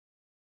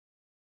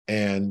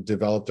and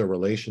developed a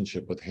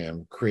relationship with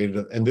him,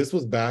 and this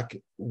was back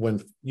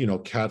when,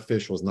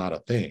 Catfish was not a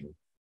thing.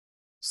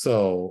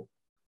 So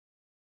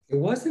it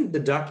wasn't, the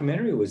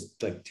documentary was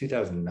like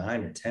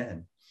 2009 or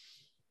 10.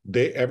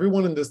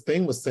 Everyone in this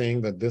thing was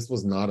saying that this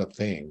was not a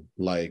thing.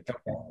 Like,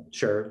 okay,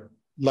 sure.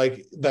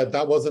 Like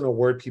that wasn't a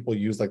word people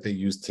use like they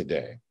use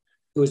today.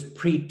 It was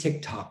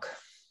pre-TikTok.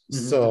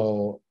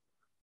 So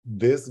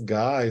this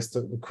guy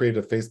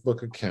created a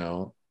Facebook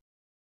account,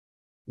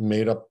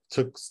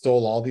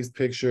 stole all these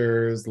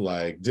pictures,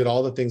 like did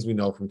all the things we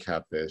know from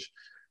Catfish,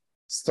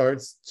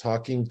 starts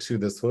talking to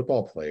this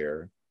football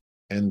player,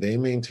 and they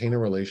maintain a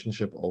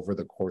relationship over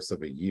the course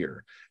of a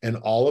year. And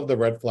all of the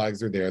red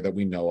flags are there that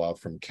we know of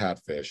from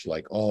Catfish,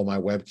 like, oh, my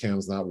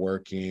webcam's not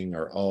working,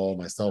 or oh,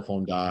 my cell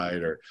phone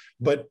died,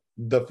 but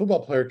the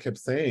football player kept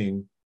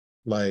saying,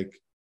 like,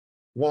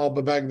 well,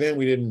 but back then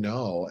we didn't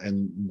know,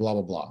 and blah,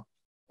 blah, blah.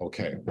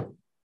 Okay.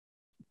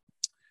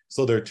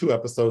 So there are 2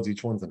 episodes,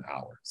 each one's an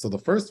hour. So the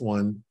first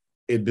one,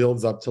 it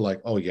builds up to like,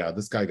 oh yeah,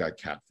 this guy got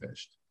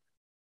catfished.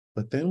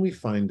 But then we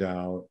find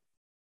out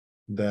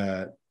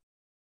that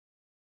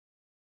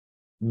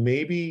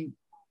maybe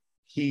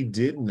he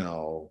did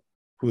know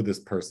who this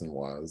person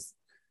was,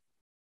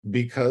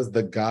 because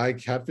the guy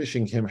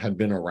catfishing him had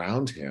been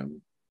around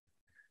him.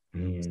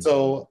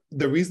 So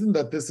the reason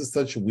that this is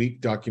such weak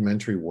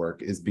documentary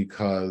work is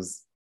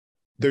because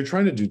they're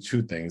trying to do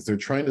 2 things. They're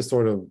trying to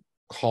sort of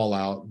call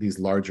out these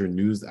larger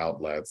news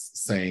outlets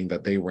saying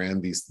that they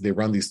run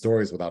these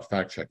stories without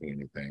fact checking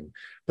anything.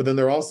 But then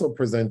they're also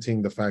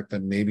presenting the fact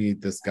that maybe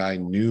this guy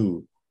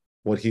knew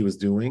what he was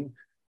doing,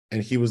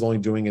 and he was only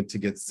doing it to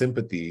get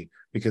sympathy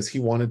because he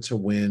wanted to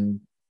win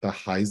the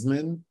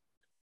Heisman,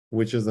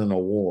 which is an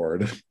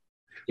award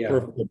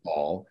for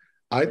football.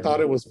 I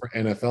thought it was for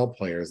NFL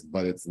players,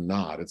 but it's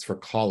not. It's for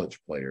college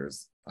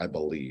players, I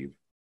believe.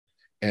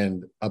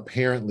 And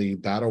apparently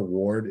that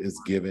award is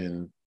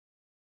given,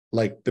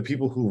 like, the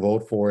people who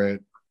vote for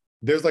it,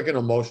 there's like an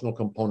emotional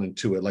component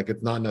to it. Like,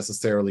 it's not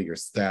necessarily your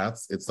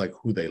stats, it's like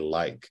who they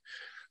like.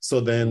 So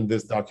then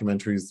this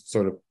documentary is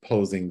sort of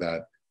posing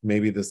that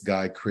maybe this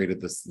guy created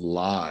this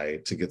lie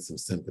to get some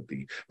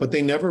sympathy, but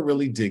they never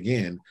really dig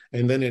in.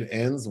 And then it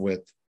ends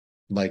with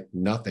like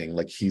nothing,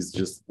 like he's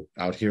just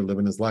out here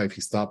living his life. He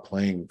stopped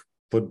playing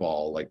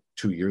football like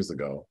 2 years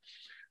ago.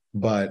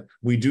 But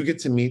we do get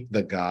to meet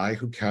the guy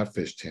who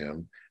catfished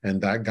him,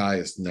 and that guy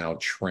is now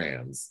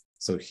trans.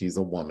 So he's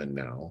a woman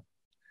now.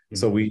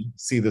 So we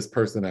see this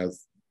person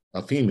as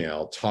a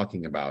female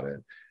talking about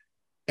it.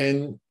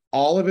 And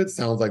all of it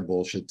sounds like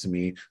bullshit to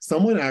me.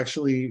 Someone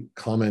actually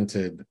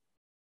commented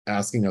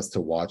asking us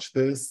to watch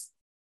this,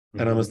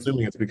 and I'm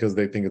assuming it's because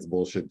they think it's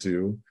bullshit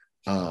too.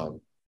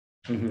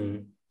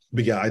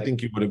 But yeah, I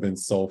think you would have been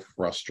so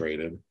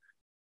frustrated,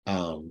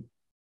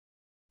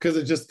 because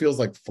it just feels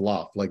like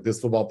fluff. Like, this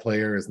football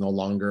player is no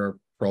longer a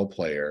pro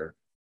player,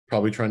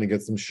 probably trying to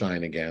get some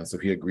shine again. So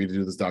he agreed to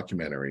do this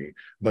documentary,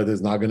 but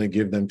is not going to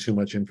give them too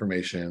much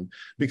information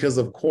because,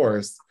 of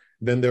course,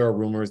 then there are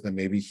rumors that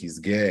maybe he's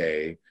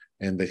gay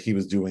and that he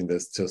was doing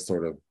this to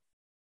sort of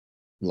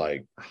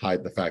like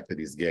hide the fact that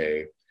he's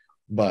gay.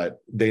 But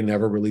they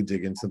never really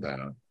dig into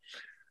that.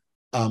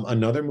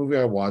 Another movie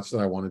I watched that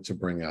I wanted to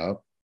bring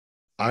up,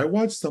 I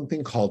watched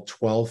something called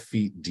 12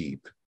 Feet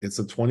Deep. It's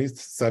a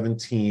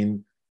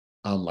 2017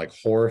 like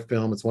horror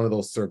film. It's one of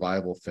those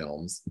survival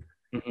films.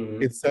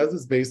 It says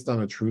it's based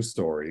on a true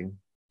story.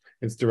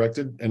 It's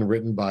directed and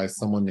written by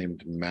someone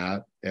named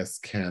Matt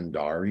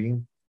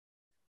Eskandari.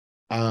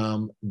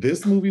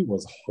 This movie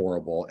was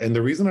horrible. And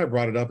the reason I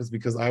brought it up is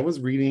because I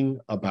was reading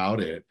about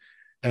it,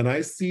 and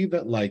I see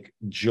that like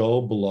Joe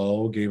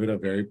Blow gave it a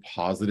very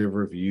positive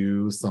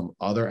review, some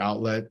other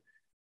outlet.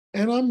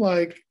 And I'm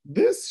like,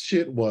 this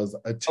shit was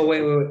a...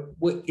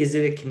 wait. Is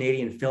it a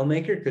Canadian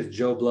filmmaker? Because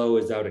Joe Blow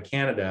is out of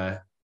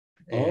Canada.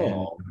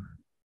 Oh,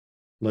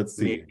 let's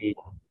see. Maybe.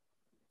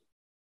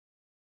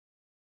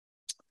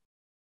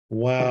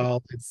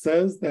 Well, it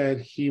says that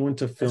he went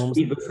to film...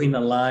 Read between the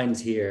lines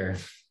here.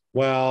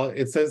 Well,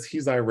 it says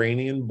he's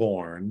Iranian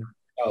born.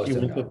 He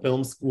went to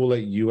film school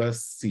at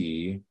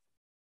USC.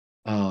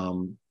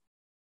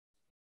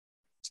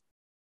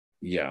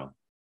 Yeah.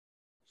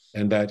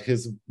 And that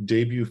his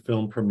debut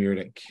film premiered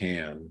at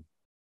Cannes.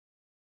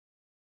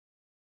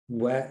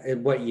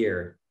 What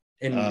year?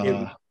 And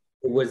it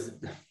was,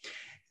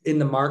 in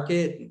the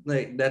market,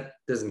 like that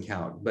doesn't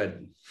count, but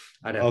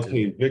I'd have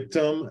Okay, to.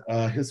 Victim,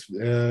 his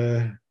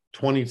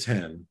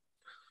 2010.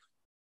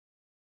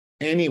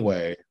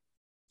 Anyway,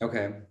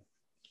 Okay.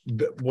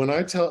 when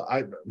I tell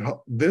I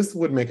this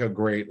would make a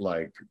great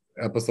like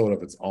episode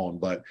of its own,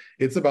 but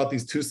it's about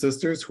these two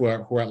sisters who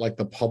are at like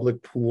the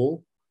public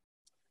pool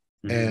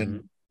and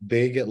Mhm.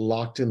 they get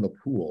locked in the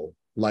pool.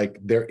 Like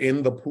they're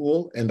in the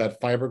pool and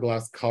that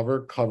fiberglass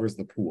cover covers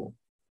the pool.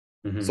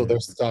 So they're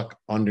Mhm. stuck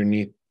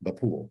underneath the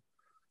pool.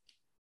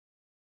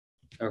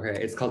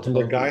 Okay, it's called And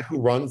the 12 guy Feet. who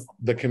runs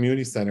the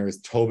community center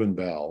is Tobin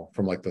Bell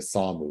from like the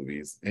Saw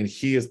movies. And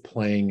he is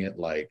playing it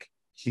like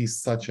he's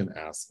such an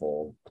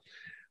asshole.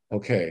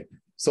 Okay,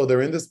 so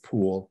they're in this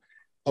pool.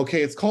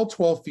 Okay, it's called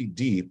 12 feet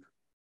deep.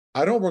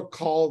 I don't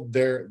recall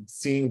there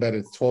seeing that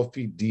it's 12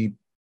 feet deep.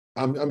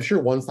 I'm sure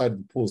one side of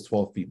the pool is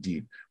 12 feet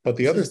deep, but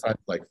the This other is side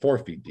is like 4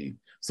 feet deep.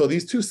 So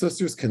these two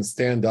sisters can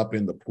stand up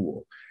in the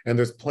pool, and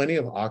there's plenty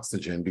of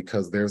oxygen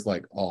because there's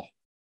like, oh,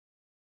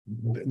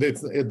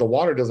 the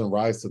water doesn't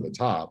rise to the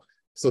top.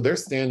 So they're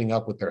standing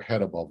up with their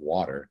head above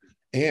water,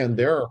 and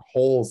there are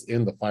holes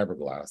in the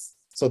fiberglass.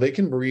 So they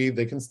can breathe,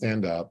 they can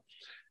stand up,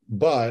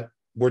 but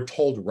we're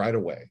told right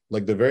away.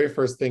 Like the very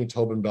first thing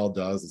Tobin Bell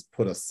does is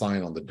put a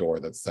sign on the door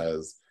that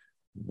says,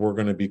 we're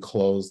going to be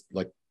closed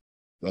like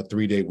a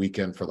 3-day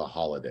weekend for the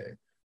holiday.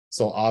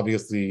 So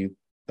obviously,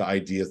 the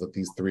idea is that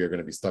these three are going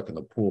to be stuck in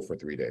the pool for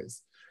 3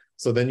 days.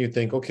 So then you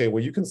think, okay,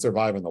 well, you can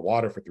survive in the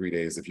water for 3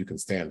 days if you can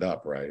stand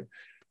up, right?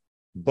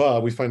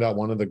 But we find out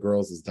one of the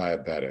girls is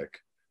diabetic,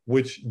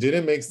 which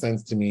didn't make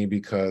sense to me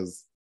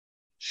because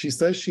she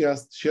says she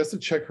has to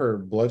check her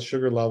blood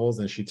sugar levels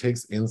and she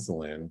takes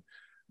insulin,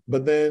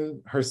 but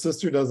then her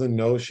sister doesn't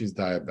know she's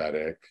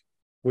diabetic,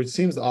 which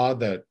seems odd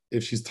that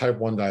if she's type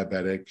 1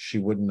 diabetic, she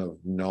wouldn't have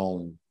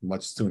known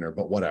much sooner,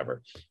 but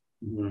whatever.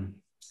 Mhm.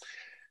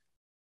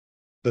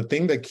 The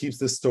thing that keeps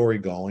this story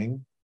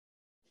going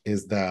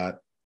is that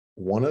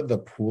one of the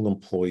pool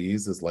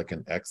employees is like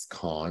an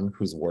ex-con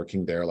who's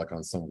working there like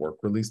on some work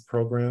release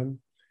program,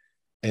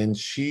 and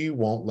she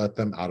won't let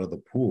them out of the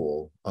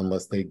pool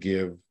unless they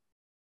give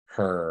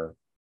her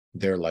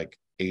their like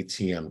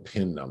ATM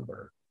pin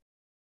number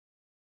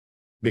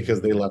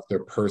because they Mhm. left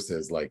their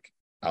purses like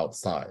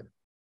outside.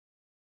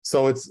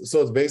 So it's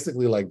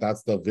basically like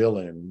that's the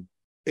villain.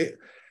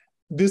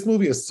 This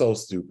movie is so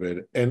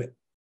stupid, and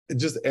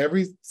just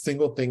every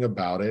single thing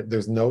about it,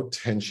 there's no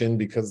tension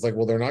because it's like,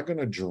 well, they're not going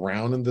to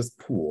drown in this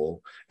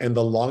pool, and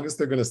the longest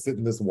they're going to sit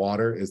in this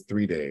water is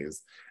 3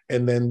 days,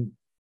 and then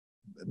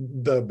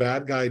the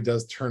bad guy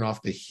does turn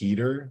off the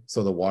heater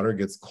so the water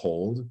gets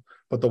cold,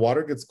 but the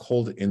water gets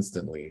cold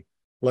instantly.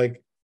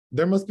 Like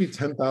there must be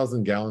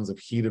 10,000 gallons of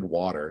heated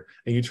water,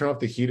 and you turn off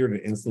the heater and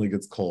it instantly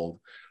gets cold.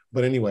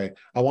 But anyway,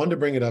 I wanted to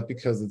bring it up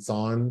because it's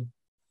on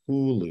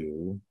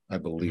Hulu, I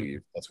believe.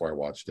 Mhm. That's where I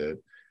watched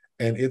it.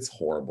 And it's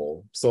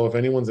horrible. So if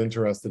anyone's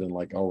interested in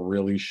like a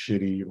really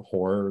shitty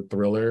horror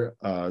thriller,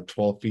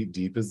 12 Feet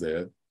Deep is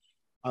it.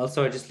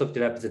 Also, I just looked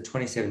it up. It's a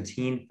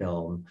 2017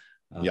 film.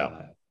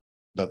 Yeah.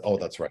 Uh,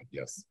 That's right.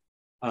 Yes.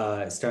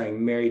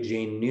 Starring Mary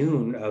Jane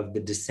Noon of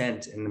The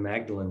Descent and the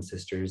Magdalene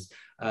Sisters.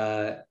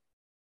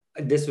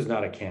 This was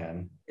not a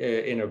can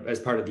as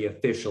part of the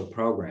official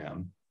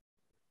program.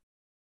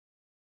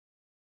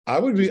 I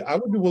would be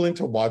willing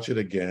to watch it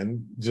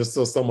again just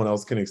so someone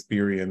else can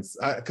experience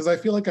because I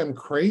feel like I'm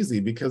crazy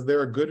because there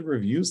are good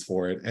reviews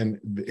for it and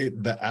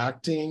the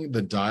acting,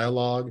 the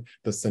dialogue,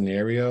 the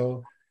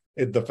scenario,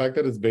 the fact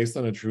that it's based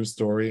on a true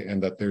story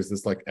and that there's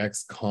this like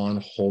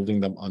ex-con holding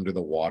them under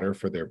the water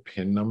for their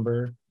pin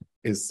number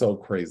is so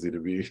crazy to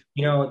me.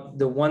 You know,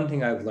 the one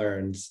thing I've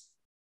learned,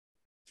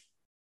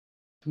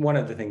 one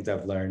of the things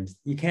I've learned,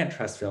 you can't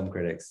trust film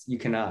critics. You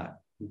cannot.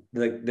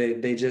 Like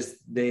they just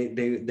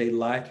they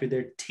lie through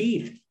their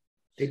teeth.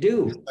 They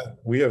do.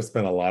 We have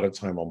spent a lot of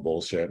time on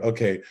bullshit.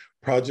 Okay,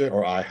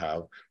 I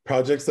have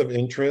projects of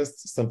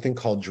interest, something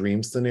called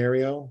Dream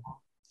Scenario.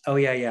 Oh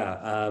yeah,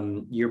 yeah.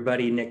 Your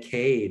buddy Nick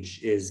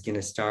Cage is going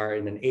to star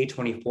in an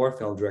A24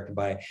 film directed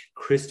by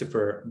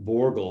Christopher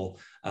Borgel.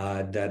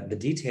 That the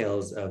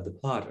details of the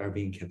plot are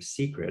being kept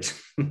secret.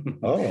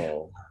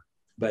 Oh,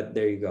 But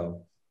there you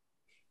go.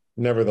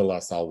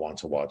 nevertheless, I'll want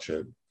to watch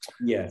it.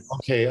 Yes.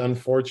 Okay,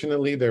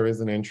 unfortunately, there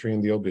is an entry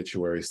in the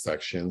obituary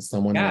section.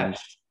 Someone named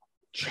Gosh,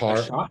 a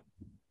Char shot.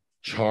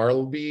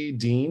 Charlby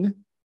Dean.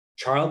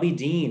 Charlie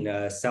Dean,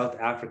 a South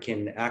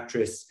African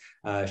actress.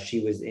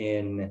 She was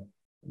in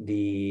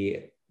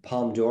the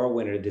Palme d'Or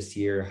winner this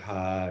year,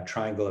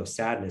 Triangle of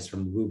Sadness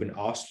from Ruben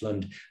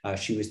Ostlund.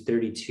 She was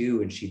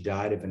 32 and she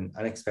died of an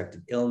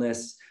unexpected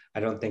illness. I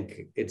don't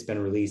think it's been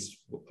released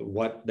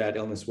what that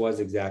illness was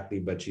exactly,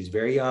 but she's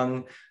very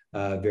young,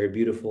 very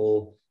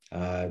beautiful,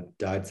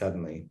 died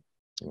suddenly.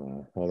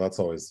 Oh, well, that's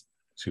always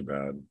too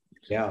bad.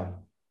 Yeah.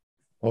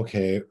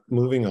 Okay,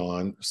 moving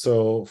on.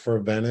 So for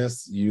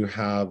Venice, you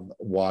have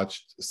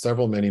watched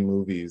many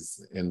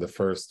movies in the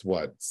first,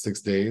 what,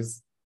 6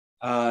 days?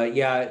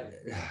 Yeah,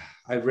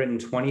 I've written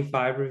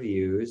 25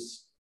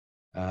 reviews.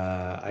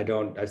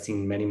 I've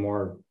seen many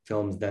more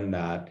films than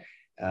that.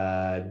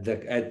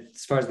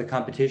 As far as the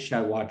competition,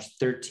 I watched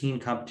 13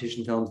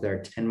 competition films. There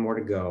are 10 more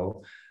to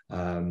go.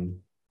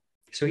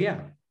 So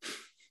yeah.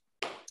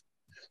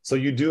 So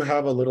you do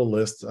have a little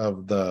list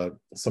of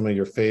some of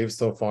your faves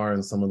so far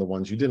and some of the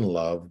ones you didn't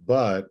love,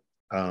 but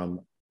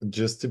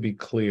just to be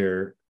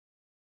clear,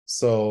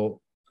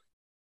 so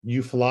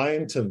you fly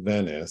into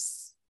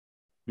Venice,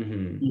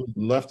 you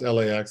left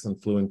LAX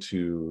and flew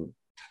into...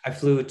 I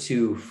flew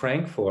to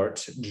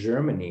Frankfurt,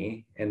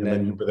 Germany, and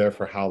then you were there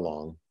for how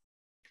long?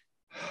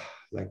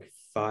 Like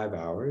 5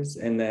 hours,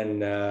 and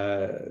then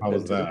how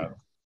was that?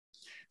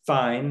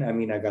 Fine. I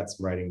mean, I got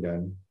some writing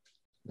done.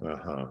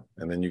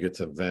 And then you get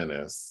to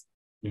Venice.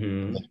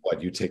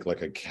 What, you take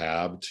like a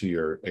cab to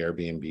your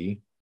Airbnb?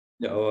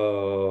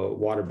 No,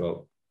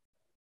 waterboat.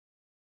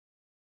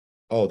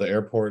 Oh, the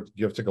airport.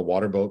 You have to take a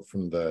waterboat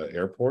from the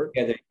airport?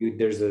 Yeah,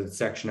 there's a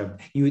section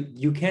of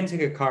you can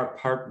take a car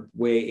part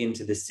way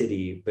into the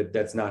city, but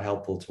that's not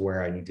helpful to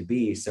where I need to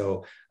be.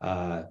 So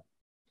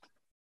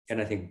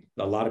and I think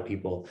a lot of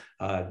people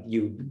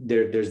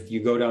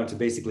you go down to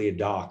basically a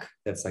dock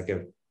that's like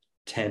a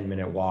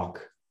 10-minute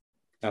walk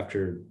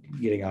after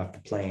getting off the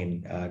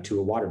plane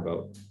to a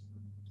waterboat.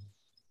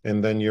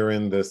 And then you're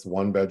in this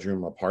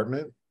 1-bedroom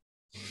apartment?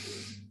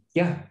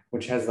 Yeah,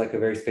 which has like a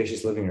very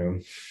spacious living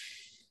room.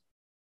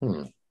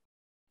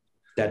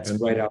 That's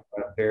right out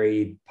in a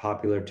very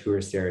popular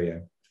tourist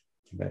area.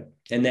 But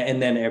and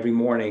then every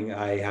morning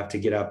I have to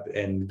get up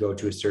and go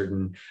to a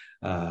certain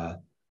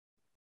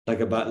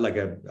like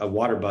a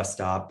water bus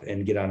stop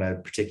and get on a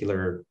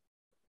particular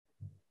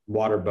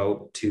water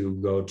boat to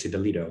go to the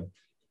Lido.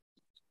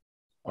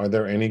 Are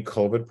there any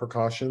COVID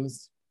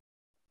precautions?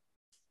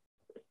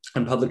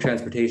 On public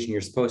transportation,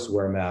 you're supposed to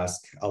wear a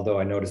mask, although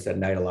I noticed at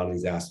night a lot of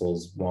these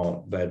assholes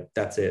won't, but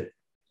that's it.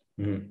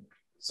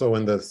 So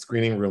in the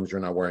screening rooms, you're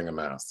not wearing a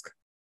mask?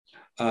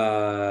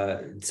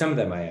 Some of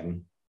them I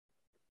am.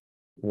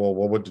 Well,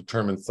 what would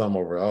determine some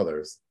over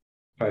others?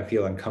 If I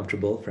feel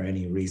uncomfortable for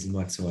any reason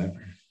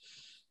whatsoever.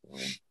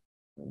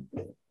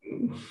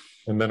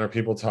 And then are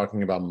people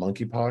talking about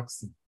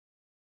monkeypox?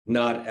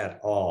 Not at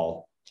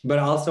all. But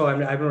also, I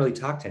haven't really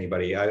talked to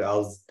anybody.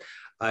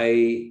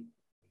 I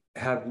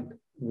have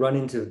run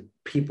into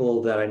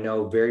people that I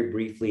know very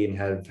briefly and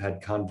have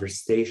had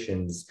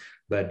conversations,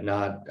 but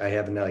I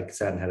haven't like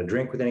sat and had a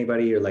drink with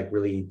anybody or like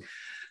really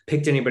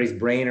picked anybody's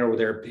brain or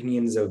their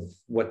opinions of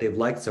what they've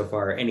liked so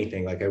far or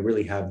anything. Like I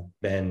really have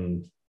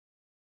been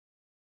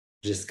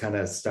just kind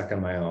of stuck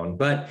on my own.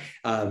 But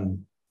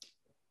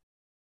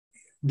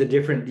the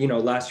different,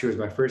 last year was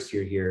my first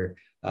year here.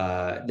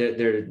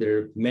 There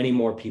are many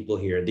more people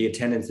here. The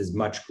attendance is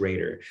much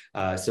greater.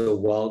 So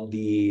while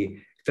the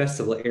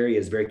festival area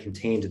is very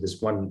contained to this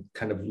one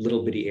kind of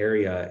little bitty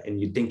area, and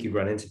you'd think you'd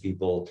run into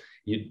people,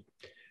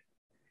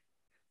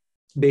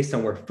 based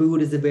on where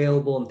food is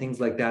available and things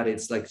like that,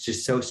 it's like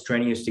just so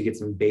strenuous to get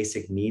some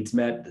basic needs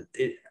met.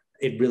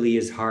 It really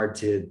is hard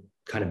to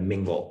kind of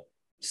mingle.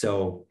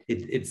 So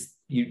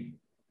you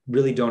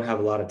really don't have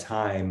a lot of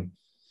time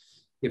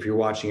if you're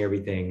watching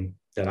everything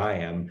that I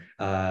am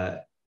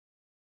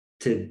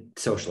to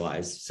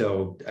socialize.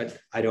 So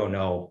I don't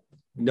know.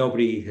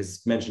 Nobody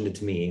has mentioned it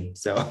to me.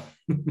 So.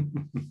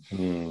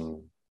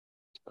 And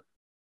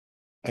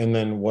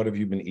then what have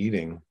you been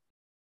eating?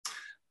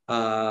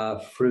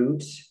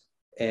 Fruit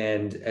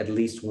and at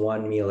least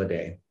one meal a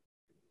day.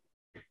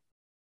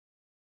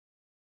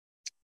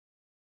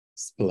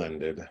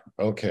 Splendid.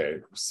 Okay,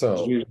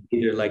 so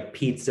either like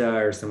pizza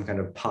or some kind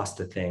of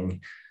pasta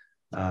thing.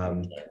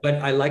 But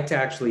I like to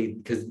actually,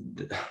 because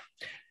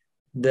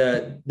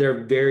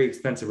they're very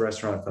expensive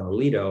restaurants on the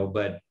Lido,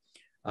 but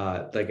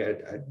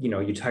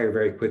you tire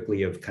very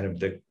quickly of kind of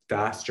the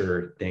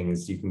faster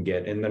things you can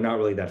get, and they're not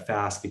really that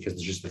fast because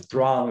there's just a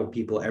throng of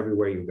people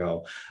everywhere you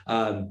go.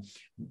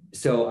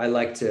 So I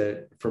like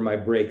to, for my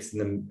breaks in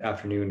the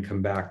afternoon,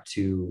 come back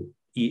to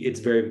eat.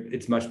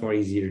 It's much more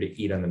easier to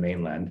eat on the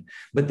mainland,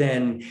 but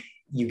then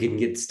you can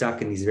get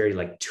stuck in these very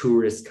like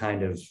tourist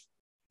kind of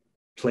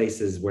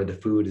places where the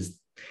food is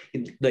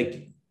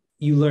like,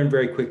 you learn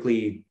very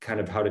quickly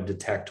kind of how to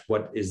detect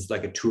what is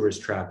like a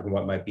tourist trap and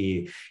what might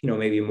be,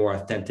 maybe a more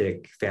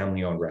authentic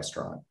family-owned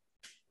restaurant.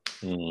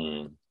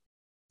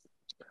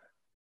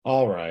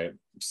 All right.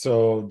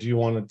 So do you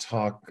want to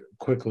talk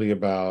quickly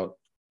about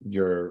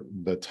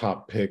the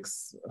top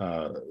picks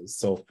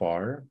so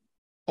far?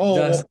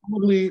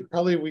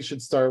 Probably we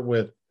should start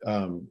with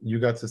you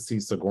got to see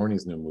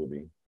Sigourney's new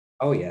movie.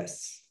 Oh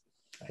yes,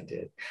 I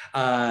did.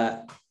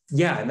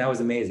 Yeah, and that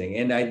was amazing.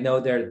 And I know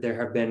there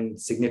have been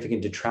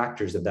significant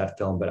detractors of that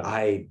film, but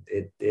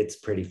it's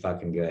pretty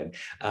fucking good.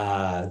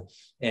 And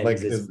like,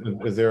 is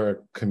there a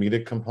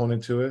comedic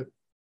component to it?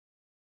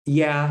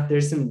 Yeah,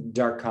 there's some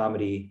dark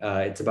comedy.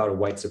 It's about a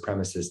white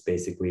supremacist,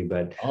 basically.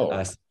 But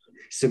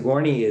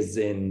Sigourney is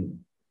in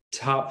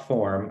top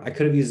form. I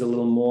could have used a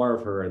little more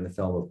of her in the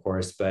film, of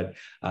course, but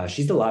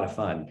she's a lot of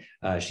fun.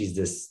 She's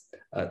this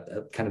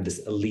kind of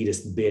this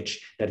elitist bitch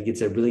that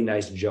gets a really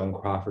nice Joan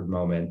Crawford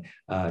moment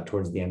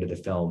towards the end of the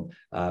film.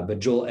 But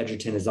Joel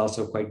Edgerton is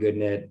also quite good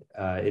in it.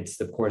 It's,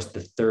 of course,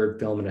 the third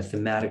film in a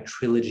thematic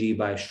trilogy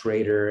by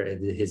Schrader,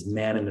 his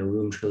Man in the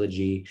Room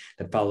trilogy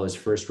that follows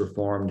First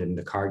Reformed and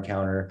The Card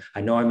Counter.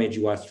 I know I made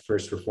you watch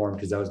First Reformed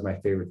because that was my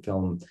favorite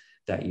film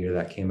that year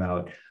that came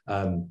out.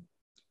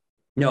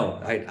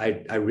 No,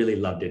 I really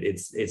loved it.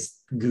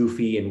 It's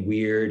goofy and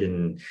weird,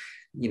 and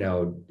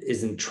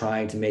isn't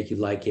trying to make you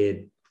like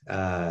it,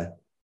 and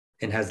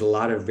has a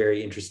lot of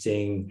very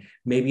interesting,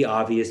 maybe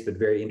obvious, but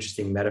very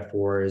interesting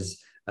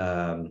metaphors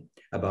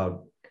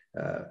about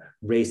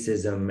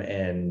racism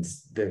and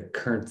the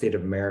current state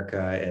of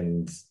America,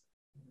 and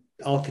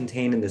all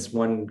contained in this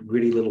one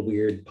gritty little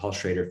weird Paul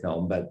Schrader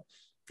film. But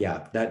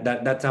yeah,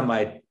 that's on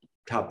my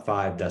top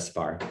 5 thus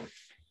far.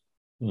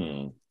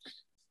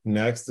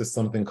 Next is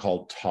something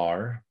called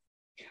Tar.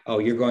 Oh,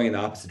 you're going in the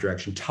opposite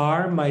direction.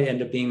 Tar might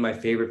end up being my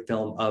favorite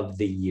film of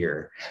the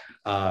year.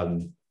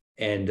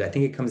 And I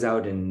think it comes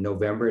out in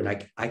November, and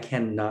I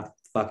cannot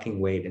fucking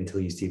wait until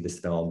you see this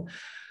film.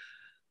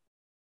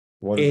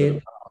 What is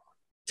it?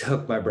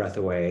 Took my breath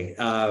away.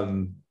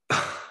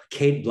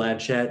 Cate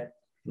Blanchett,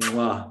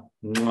 mwah,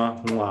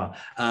 mwah, mwah.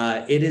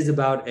 It is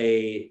about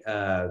a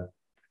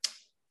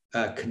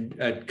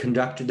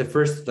conductor, the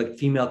first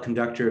female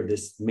conductor of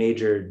this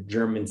major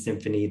German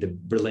symphony, the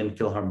Berlin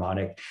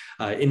Philharmonic.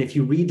 And if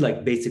you read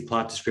basic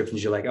plot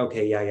descriptions, you're like,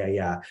 okay,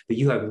 yeah. But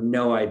you have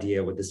no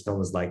idea what this film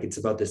is like. It's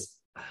about this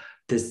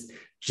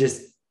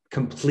just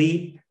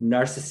complete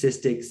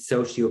narcissistic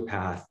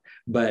sociopath,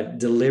 but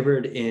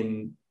delivered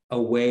in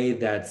a way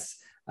that's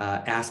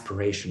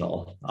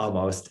aspirational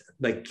almost.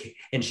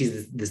 And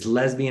she's this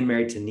lesbian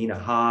married to Nina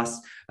Haas.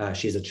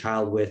 She has a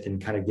child with,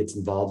 and kind of gets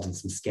involved in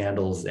some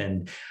scandals.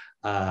 And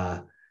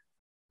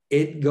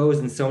it goes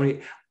in so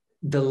many.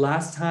 The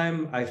last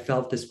time I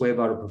felt this way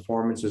about a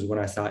performance was when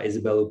I saw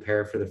Isabelle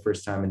Huppert for the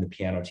first time in The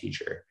Piano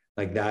Teacher.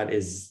 That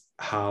is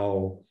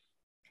how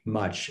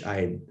much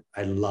I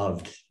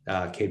loved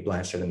Cate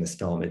Blanchett in this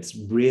film. It's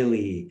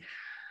really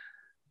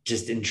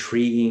just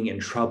intriguing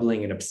and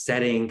troubling and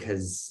upsetting,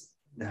 because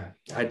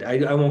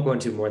I won't go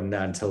into more than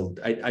that until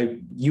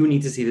you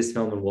need to see this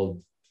film, and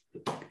we'll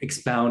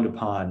expound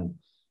upon,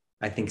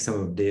 I think, some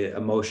of the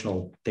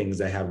emotional things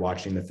I had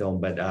watching the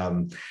film. But I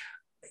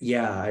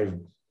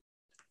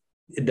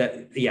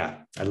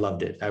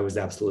loved it. I was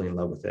absolutely in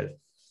love with it.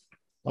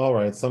 All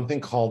right, something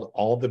called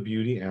All the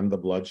Beauty and the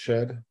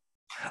Bloodshed.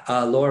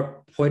 Laura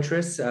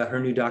Poitras, her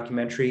new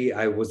documentary,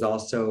 I was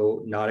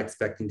also not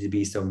expecting to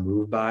be so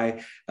moved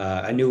by.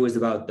 I knew it was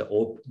about the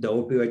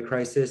opioid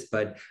crisis,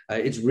 but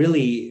it's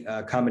really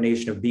a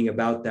combination of being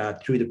about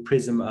that through the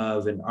prism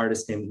of an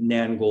artist named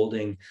Nan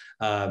Goldin,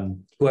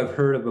 who I've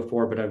heard of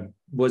before, but I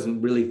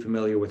wasn't really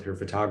familiar with her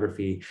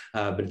photography.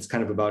 But it's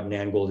kind of about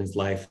Nan Goldin's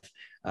life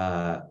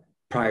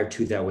prior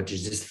to that, which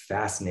is just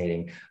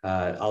fascinating,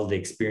 all the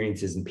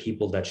experiences and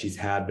people that she's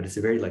had. But it's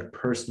a very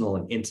personal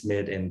and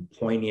intimate and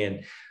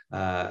poignant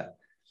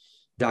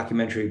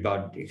documentary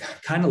about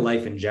kind of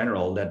life in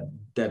general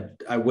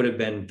that I would have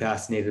been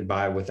fascinated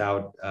by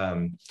without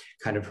kind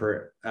of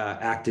her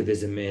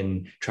activism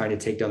in trying to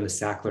take down the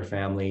Sackler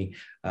family,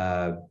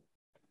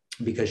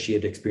 because she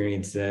had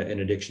experienced an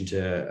addiction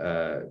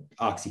to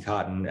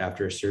Oxycontin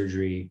after a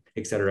surgery,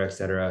 et cetera, et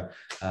cetera.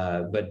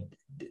 But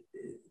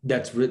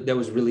that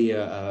was really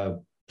a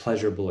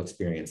pleasurable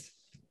experience.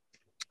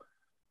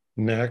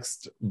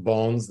 Next,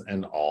 Bones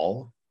and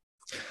All.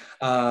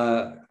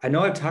 I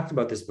know I've talked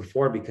about this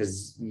before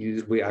because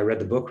I read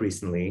the book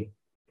recently.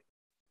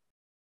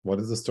 What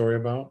is the story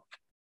about?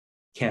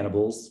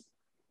 Cannibals.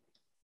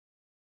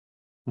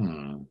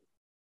 The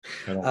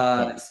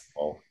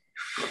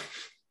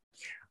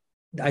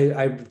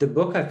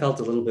book I felt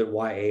a little bit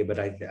YA, but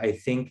I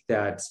think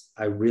that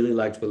I really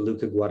liked what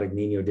Luca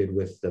Guadagnino did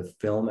with the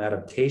film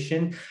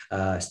adaptation,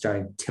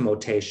 starring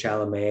Timothée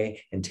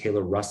Chalamet and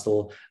Taylor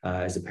Russell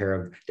as a pair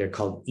of, they're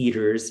called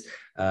eaters,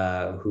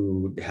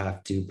 who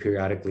have to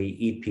periodically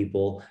eat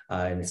people.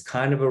 And it's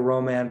kind of a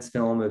romance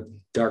film, a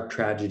dark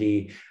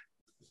tragedy.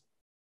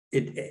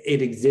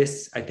 It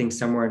exists, I think,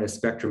 somewhere in a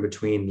spectrum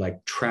between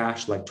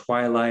trash, like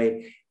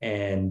Twilight,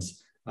 and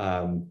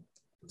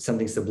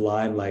something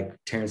sublime like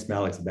Terrence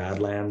Malick's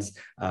Badlands,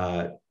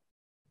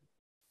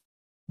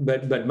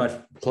 but much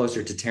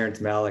closer to Terrence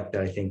Malick,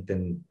 that I think,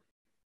 than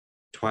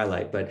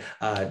Twilight. But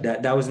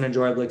that was an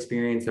enjoyable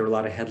experience. There were a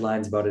lot of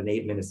headlines about an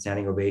 8-minute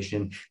standing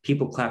ovation.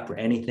 People clap for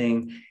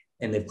anything,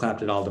 and they've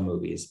clapped at all the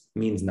movies.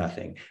 Means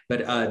nothing.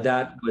 But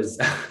that was.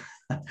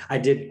 I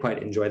did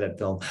quite enjoy that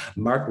film.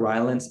 Mark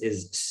Rylance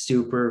is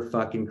super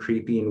fucking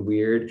creepy and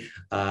weird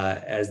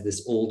as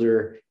this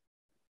older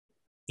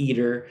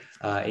eater,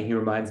 and he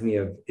reminds me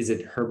of, is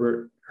it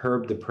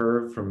Herb the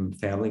Perv from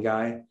Family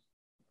Guy?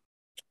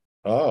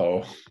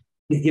 Oh,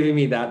 he's giving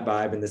me that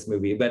vibe in this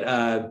movie.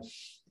 But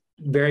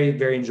very,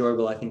 very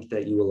enjoyable. I think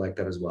that you will like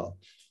that as well.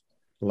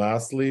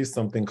 Lastly,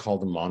 something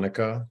called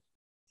Monica.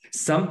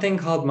 Something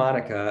Called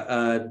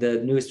Monica,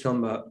 the newest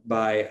film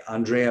by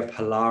Andrea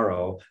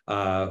Pallaro,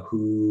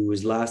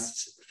 whose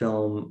last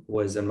film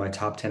was in my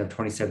top 10 of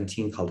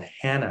 2017 called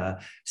Hannah,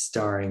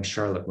 starring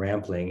Charlotte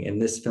Rampling.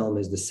 And this film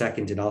is the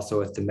second and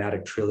also a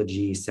thematic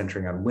trilogy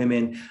centering on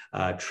women.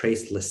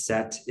 Trace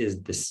Lysette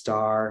is the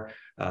star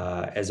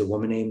as a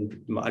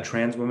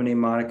trans woman named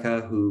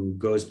Monica, who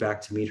goes back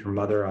to meet her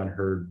mother on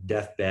her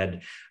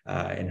deathbed,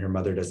 and her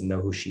mother doesn't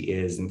know who she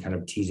is, and kind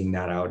of teasing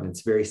that out. And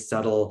it's very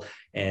subtle,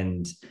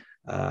 and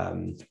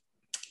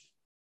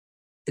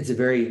it's a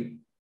very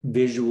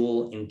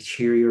visual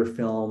interior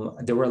film.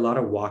 There were a lot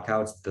of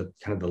walkouts, the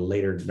kind of the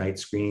later night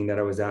screening that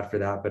I was at for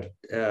that, but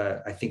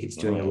I think it's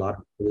doing a lot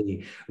of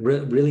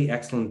really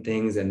excellent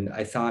things. And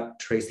I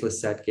thought Trace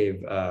Lysette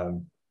gave,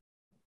 God,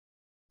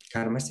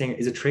 am I saying,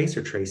 is it Trace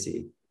or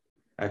Tracy?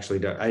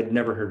 Actually, I'd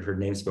never heard her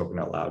name spoken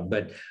out loud,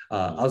 but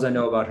all I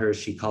know about her is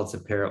she called us a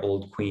pair of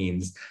old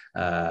queens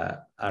on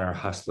our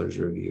Hustlers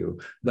review.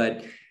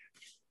 But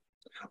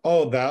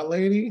oh, that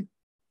lady?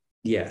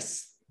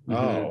 yes.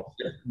 Oh,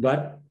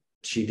 but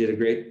she did a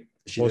great.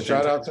 Well,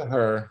 shout out to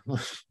her.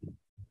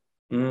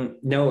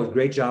 No,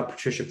 great job.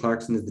 Patricia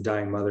Clarkson is the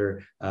dying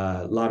mother.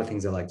 A lot of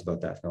things I liked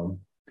about that film.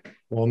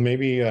 Well,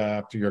 maybe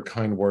after your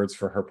kind words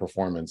for her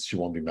performance, she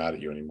won't be mad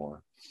at you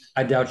anymore.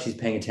 I doubt she's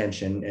paying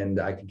attention, and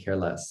I could care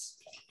less.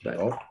 But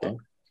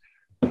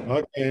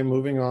okay,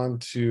 moving on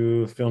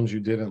to films you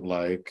didn't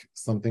like.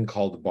 Something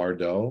called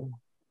Bardo.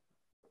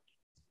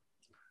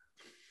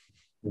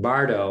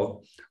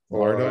 Bardo,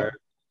 or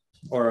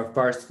a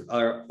farce,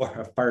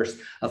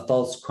 a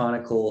false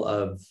chronicle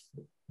of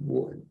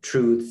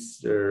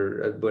truths,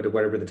 or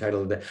whatever the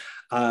title of it,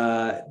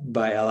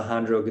 by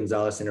Alejandro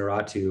Gonzalez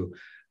Inarritu.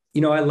 You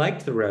know, I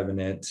liked The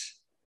Revenant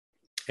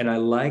and I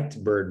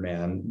liked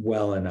Birdman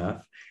well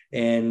enough.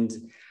 And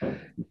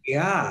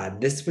yeah,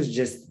 this was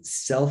just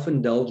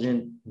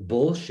self-indulgent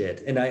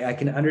bullshit. And I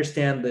can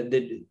understand that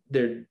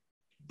there's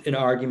an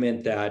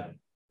argument that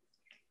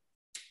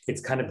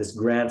it's kind of this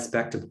grand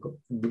spectacle,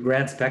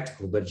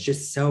 but it's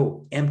just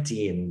so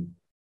empty. And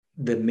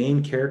the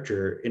main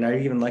character, and I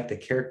even like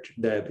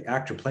the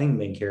actor playing the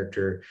main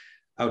character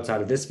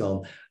outside of this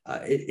film,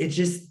 it's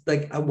just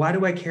like, why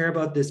do I care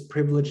about this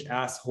privileged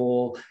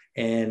asshole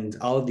and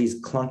all of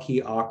these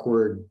clunky,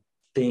 awkward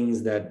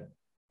things that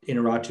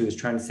Inarritu is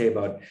trying to say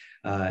about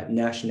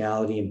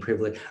nationality and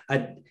privilege?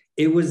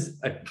 It was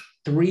a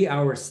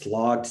 3-hour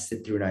slog to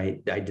sit through,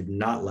 and I did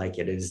not like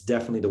it. It is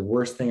definitely the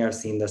worst thing I've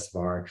seen thus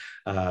far.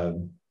 Yeah.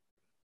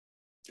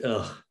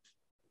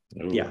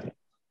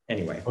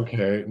 Anyway.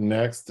 Okay.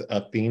 Next,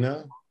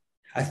 Athena.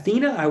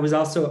 Athena, I was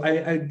also,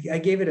 I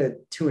gave it a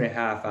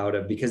 2.5 out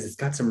of, because it's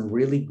got some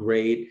really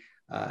great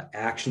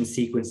action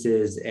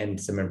sequences and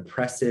some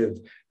impressive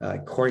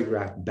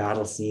choreographed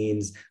battle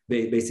scenes,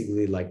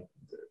 basically like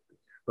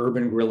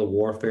urban guerrilla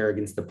warfare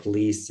against the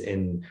police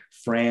in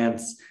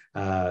France,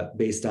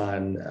 based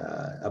on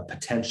a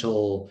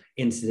potential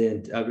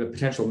incident, a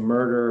potential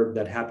murder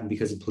that happened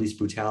because of police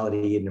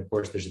brutality. And of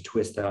course, there's a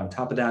twist on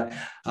top of that.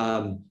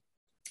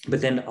 But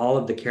then all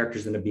of the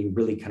characters end up being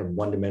really kind of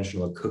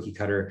one-dimensional, cookie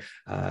cutter.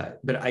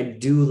 But I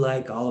do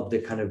like all of the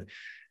kind of,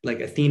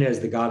 like, Athena is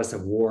the goddess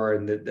of war,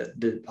 and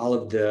all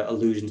of the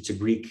allusions to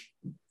Greek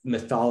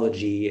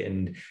mythology.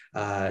 And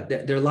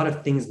there are a lot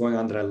of things going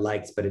on that I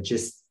liked, but it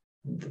just,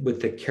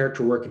 with the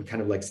character work and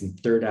kind of like some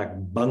third act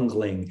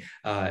bungling,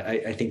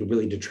 I think it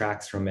really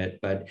detracts from it.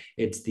 But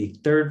it's the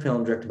third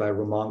film directed by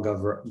Roman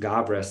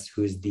Gavras,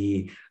 who's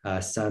the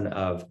son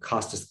of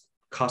Kostas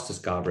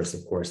Gavras,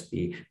 of course,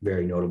 the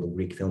very notable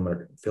Greek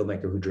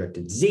filmmaker who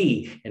directed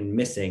Z and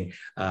Missing.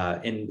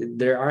 And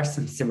there are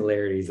some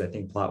similarities, I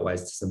think,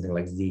 plot-wise to something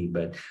like Z.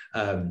 But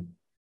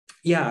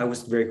yeah, I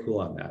was very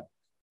cool on that.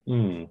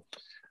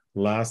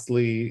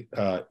 Lastly,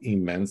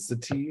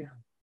 Immensity.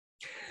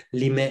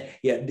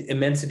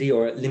 Immensity,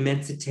 or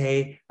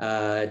L'Immensité,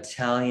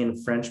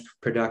 Italian-French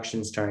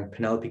production starring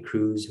Penelope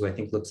Cruz, who I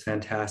think looks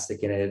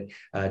fantastic in it.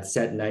 It's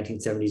set in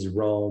 1970s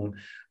Rome,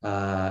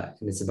 and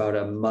it's about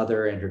a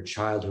mother and her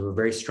child who have a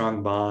very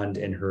strong bond,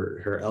 and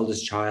her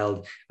eldest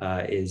child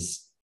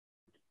is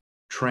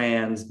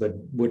trans, but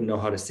wouldn't know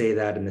how to say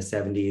that in the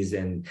 70s.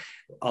 And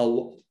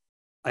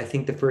I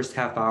think the first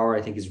half hour,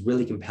 I think, is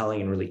really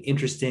compelling and really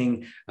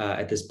interesting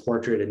at this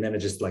portrait. And then it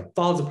just like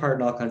falls apart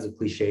in all kinds of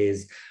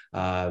cliches.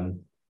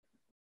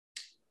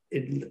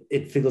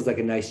 It feels like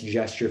a nice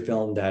gesture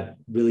film that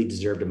really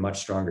deserved a much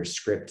stronger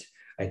script,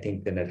 I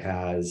think, than it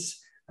has.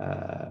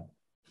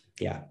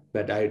 Yeah,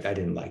 but I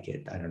didn't like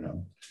it. I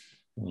don't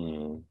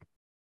know.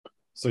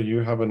 So you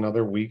have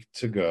another week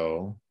to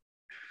go.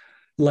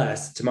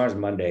 Less. Tomorrow's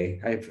Monday.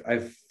 I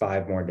have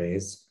 5 more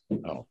days.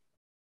 Oh.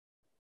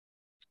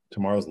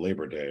 Tomorrow's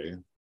Labor Day.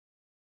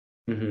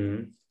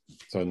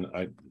 So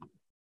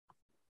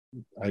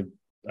I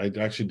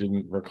actually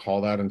didn't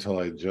recall that until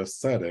I just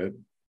said it.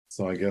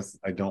 So I guess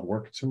I don't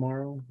work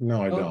tomorrow?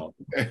 No, I don't.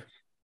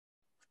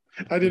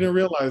 I didn't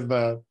realize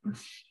that.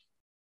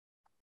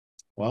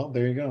 Well,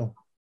 there you go.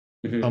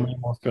 How many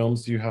more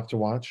films do you have to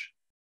watch?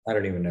 I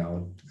don't even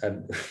know.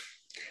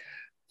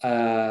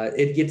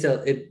 It gets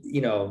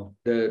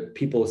the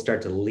people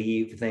start to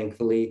leave,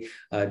 thankfully,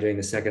 during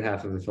the second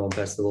half of the film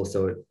festival.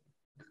 So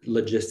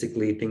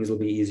logistically things will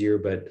be easier,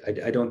 but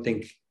I don't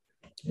think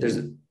there's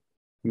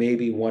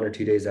maybe 1 or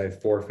 2 days I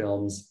have 4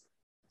 films,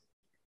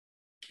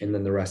 and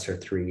then the rest are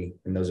 3,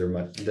 and those are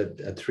a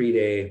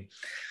 3-day,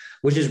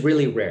 which is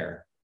really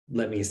rare,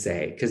 let me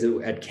say, because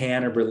at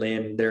Cannes or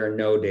Berlin, there are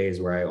no days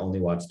where I only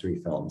watch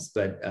 3 films.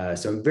 But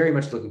so I'm very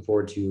much looking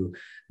forward to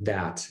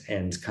that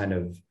and kind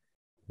of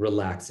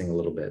relaxing a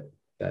little bit.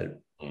 But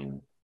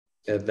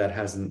that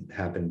hasn't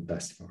happened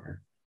thus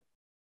far.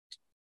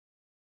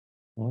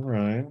 All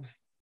right.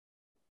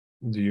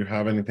 Do you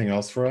have anything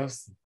else for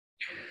us?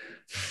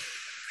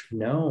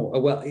 No.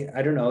 Well,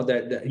 I don't know.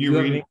 That you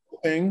reading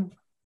anything?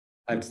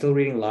 I'm still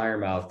reading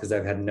Liarmouth because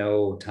I've had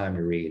no time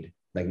to read,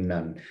 like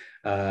none.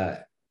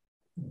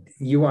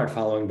 You aren't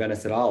following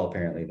Venice at all,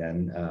 apparently.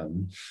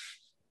 Then,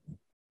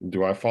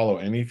 do I follow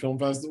any film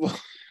festival?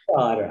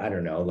 Well, I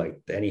don't know, like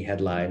any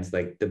headlines,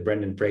 like the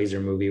Brendan Fraser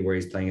movie where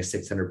he's playing a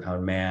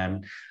 600-pound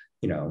man.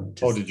 You know.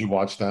 Oh, did you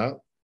watch that?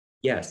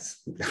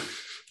 Yes.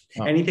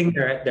 Anything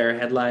there are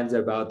headlines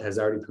about has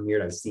already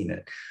premiered. I've seen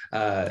it,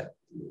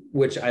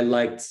 which I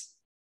liked.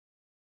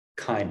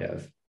 Kind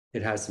of.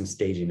 It has some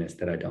staginess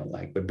that I don't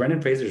like, but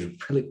Brendan Fraser is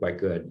really quite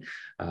good.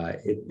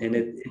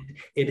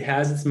 It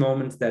has its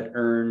moments that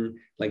earn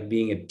like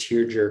being a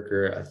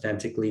tearjerker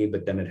authentically,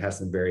 but then it has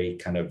some very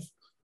kind of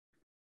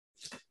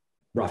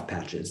rough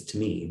patches to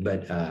me.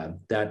 But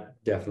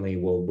that definitely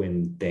will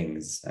win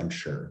things, I'm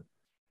sure.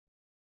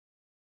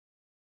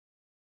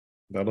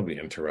 That'll be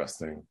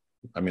interesting.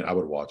 I mean, I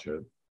would watch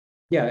it.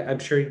 Yeah, I'm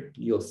sure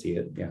you'll see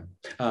it. Yeah,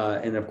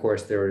 and of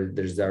course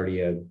there's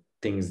already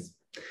things.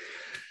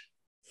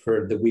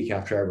 For the week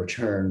after I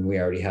return, we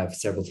already have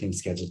several things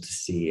scheduled to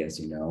see, as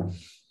you know.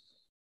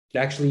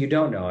 Actually, you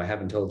don't know. I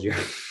haven't told you.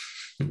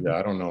 Yeah,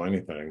 I don't know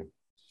anything.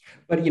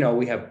 But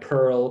we have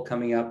Pearl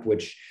coming up,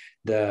 which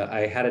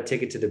I had a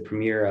ticket to the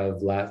premiere of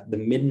the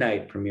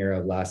midnight premiere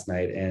of last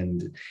night,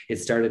 and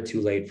it started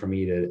too late for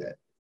me to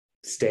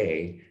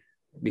stay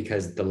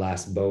because the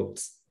last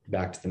boats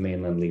back to the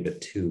mainland leave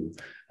at 2.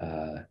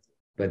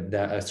 But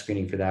a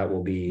screening for that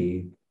will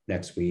be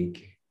next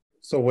week.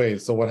 So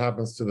wait, so what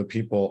happens to the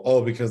people?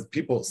 Oh, because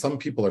some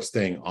people are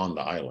staying on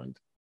the island.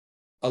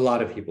 A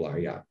lot of people are,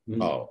 yeah.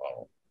 Mm-hmm.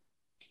 Oh.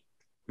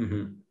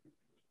 Mm-hmm.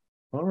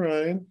 All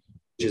right.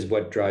 Which is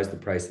what drives the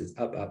prices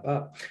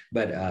up.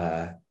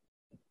 But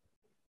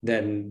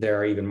then there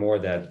are even more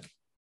that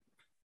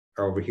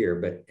are over here.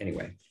 But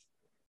anyway.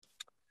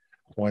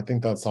 Well, I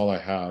think that's all I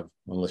have,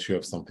 unless you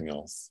have something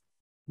else.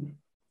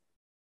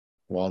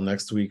 Well,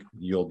 next week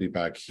you'll be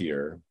back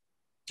here.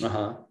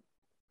 Uh-huh.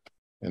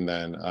 And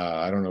then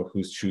I don't know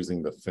who's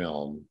choosing the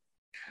film.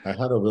 I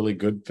had a really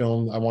good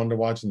film I wanted to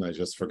watch, and I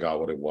just forgot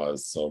what it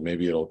was. So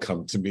maybe it'll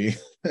come to me.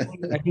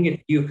 I think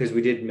it's you, because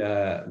we did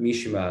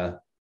Mishima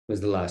was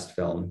the last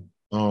film.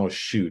 Oh,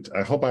 shoot.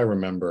 I hope I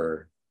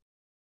remember.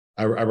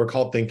 I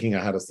recall thinking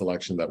I had a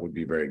selection that would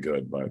be very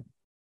good, but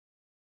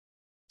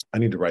I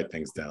need to write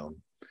things down.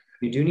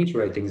 You do need to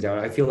write things down.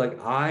 I feel like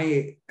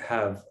I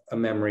have a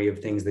memory of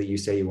things that you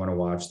say you want to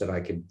watch that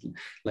I could,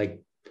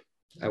 like,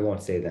 I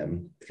won't say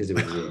them because it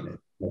would ruin it.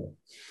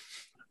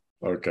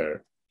 Okay.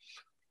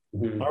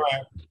 Mm-hmm. All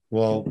right.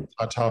 Well,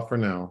 ta-ta for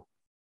now.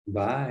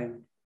 Bye.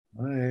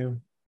 Bye.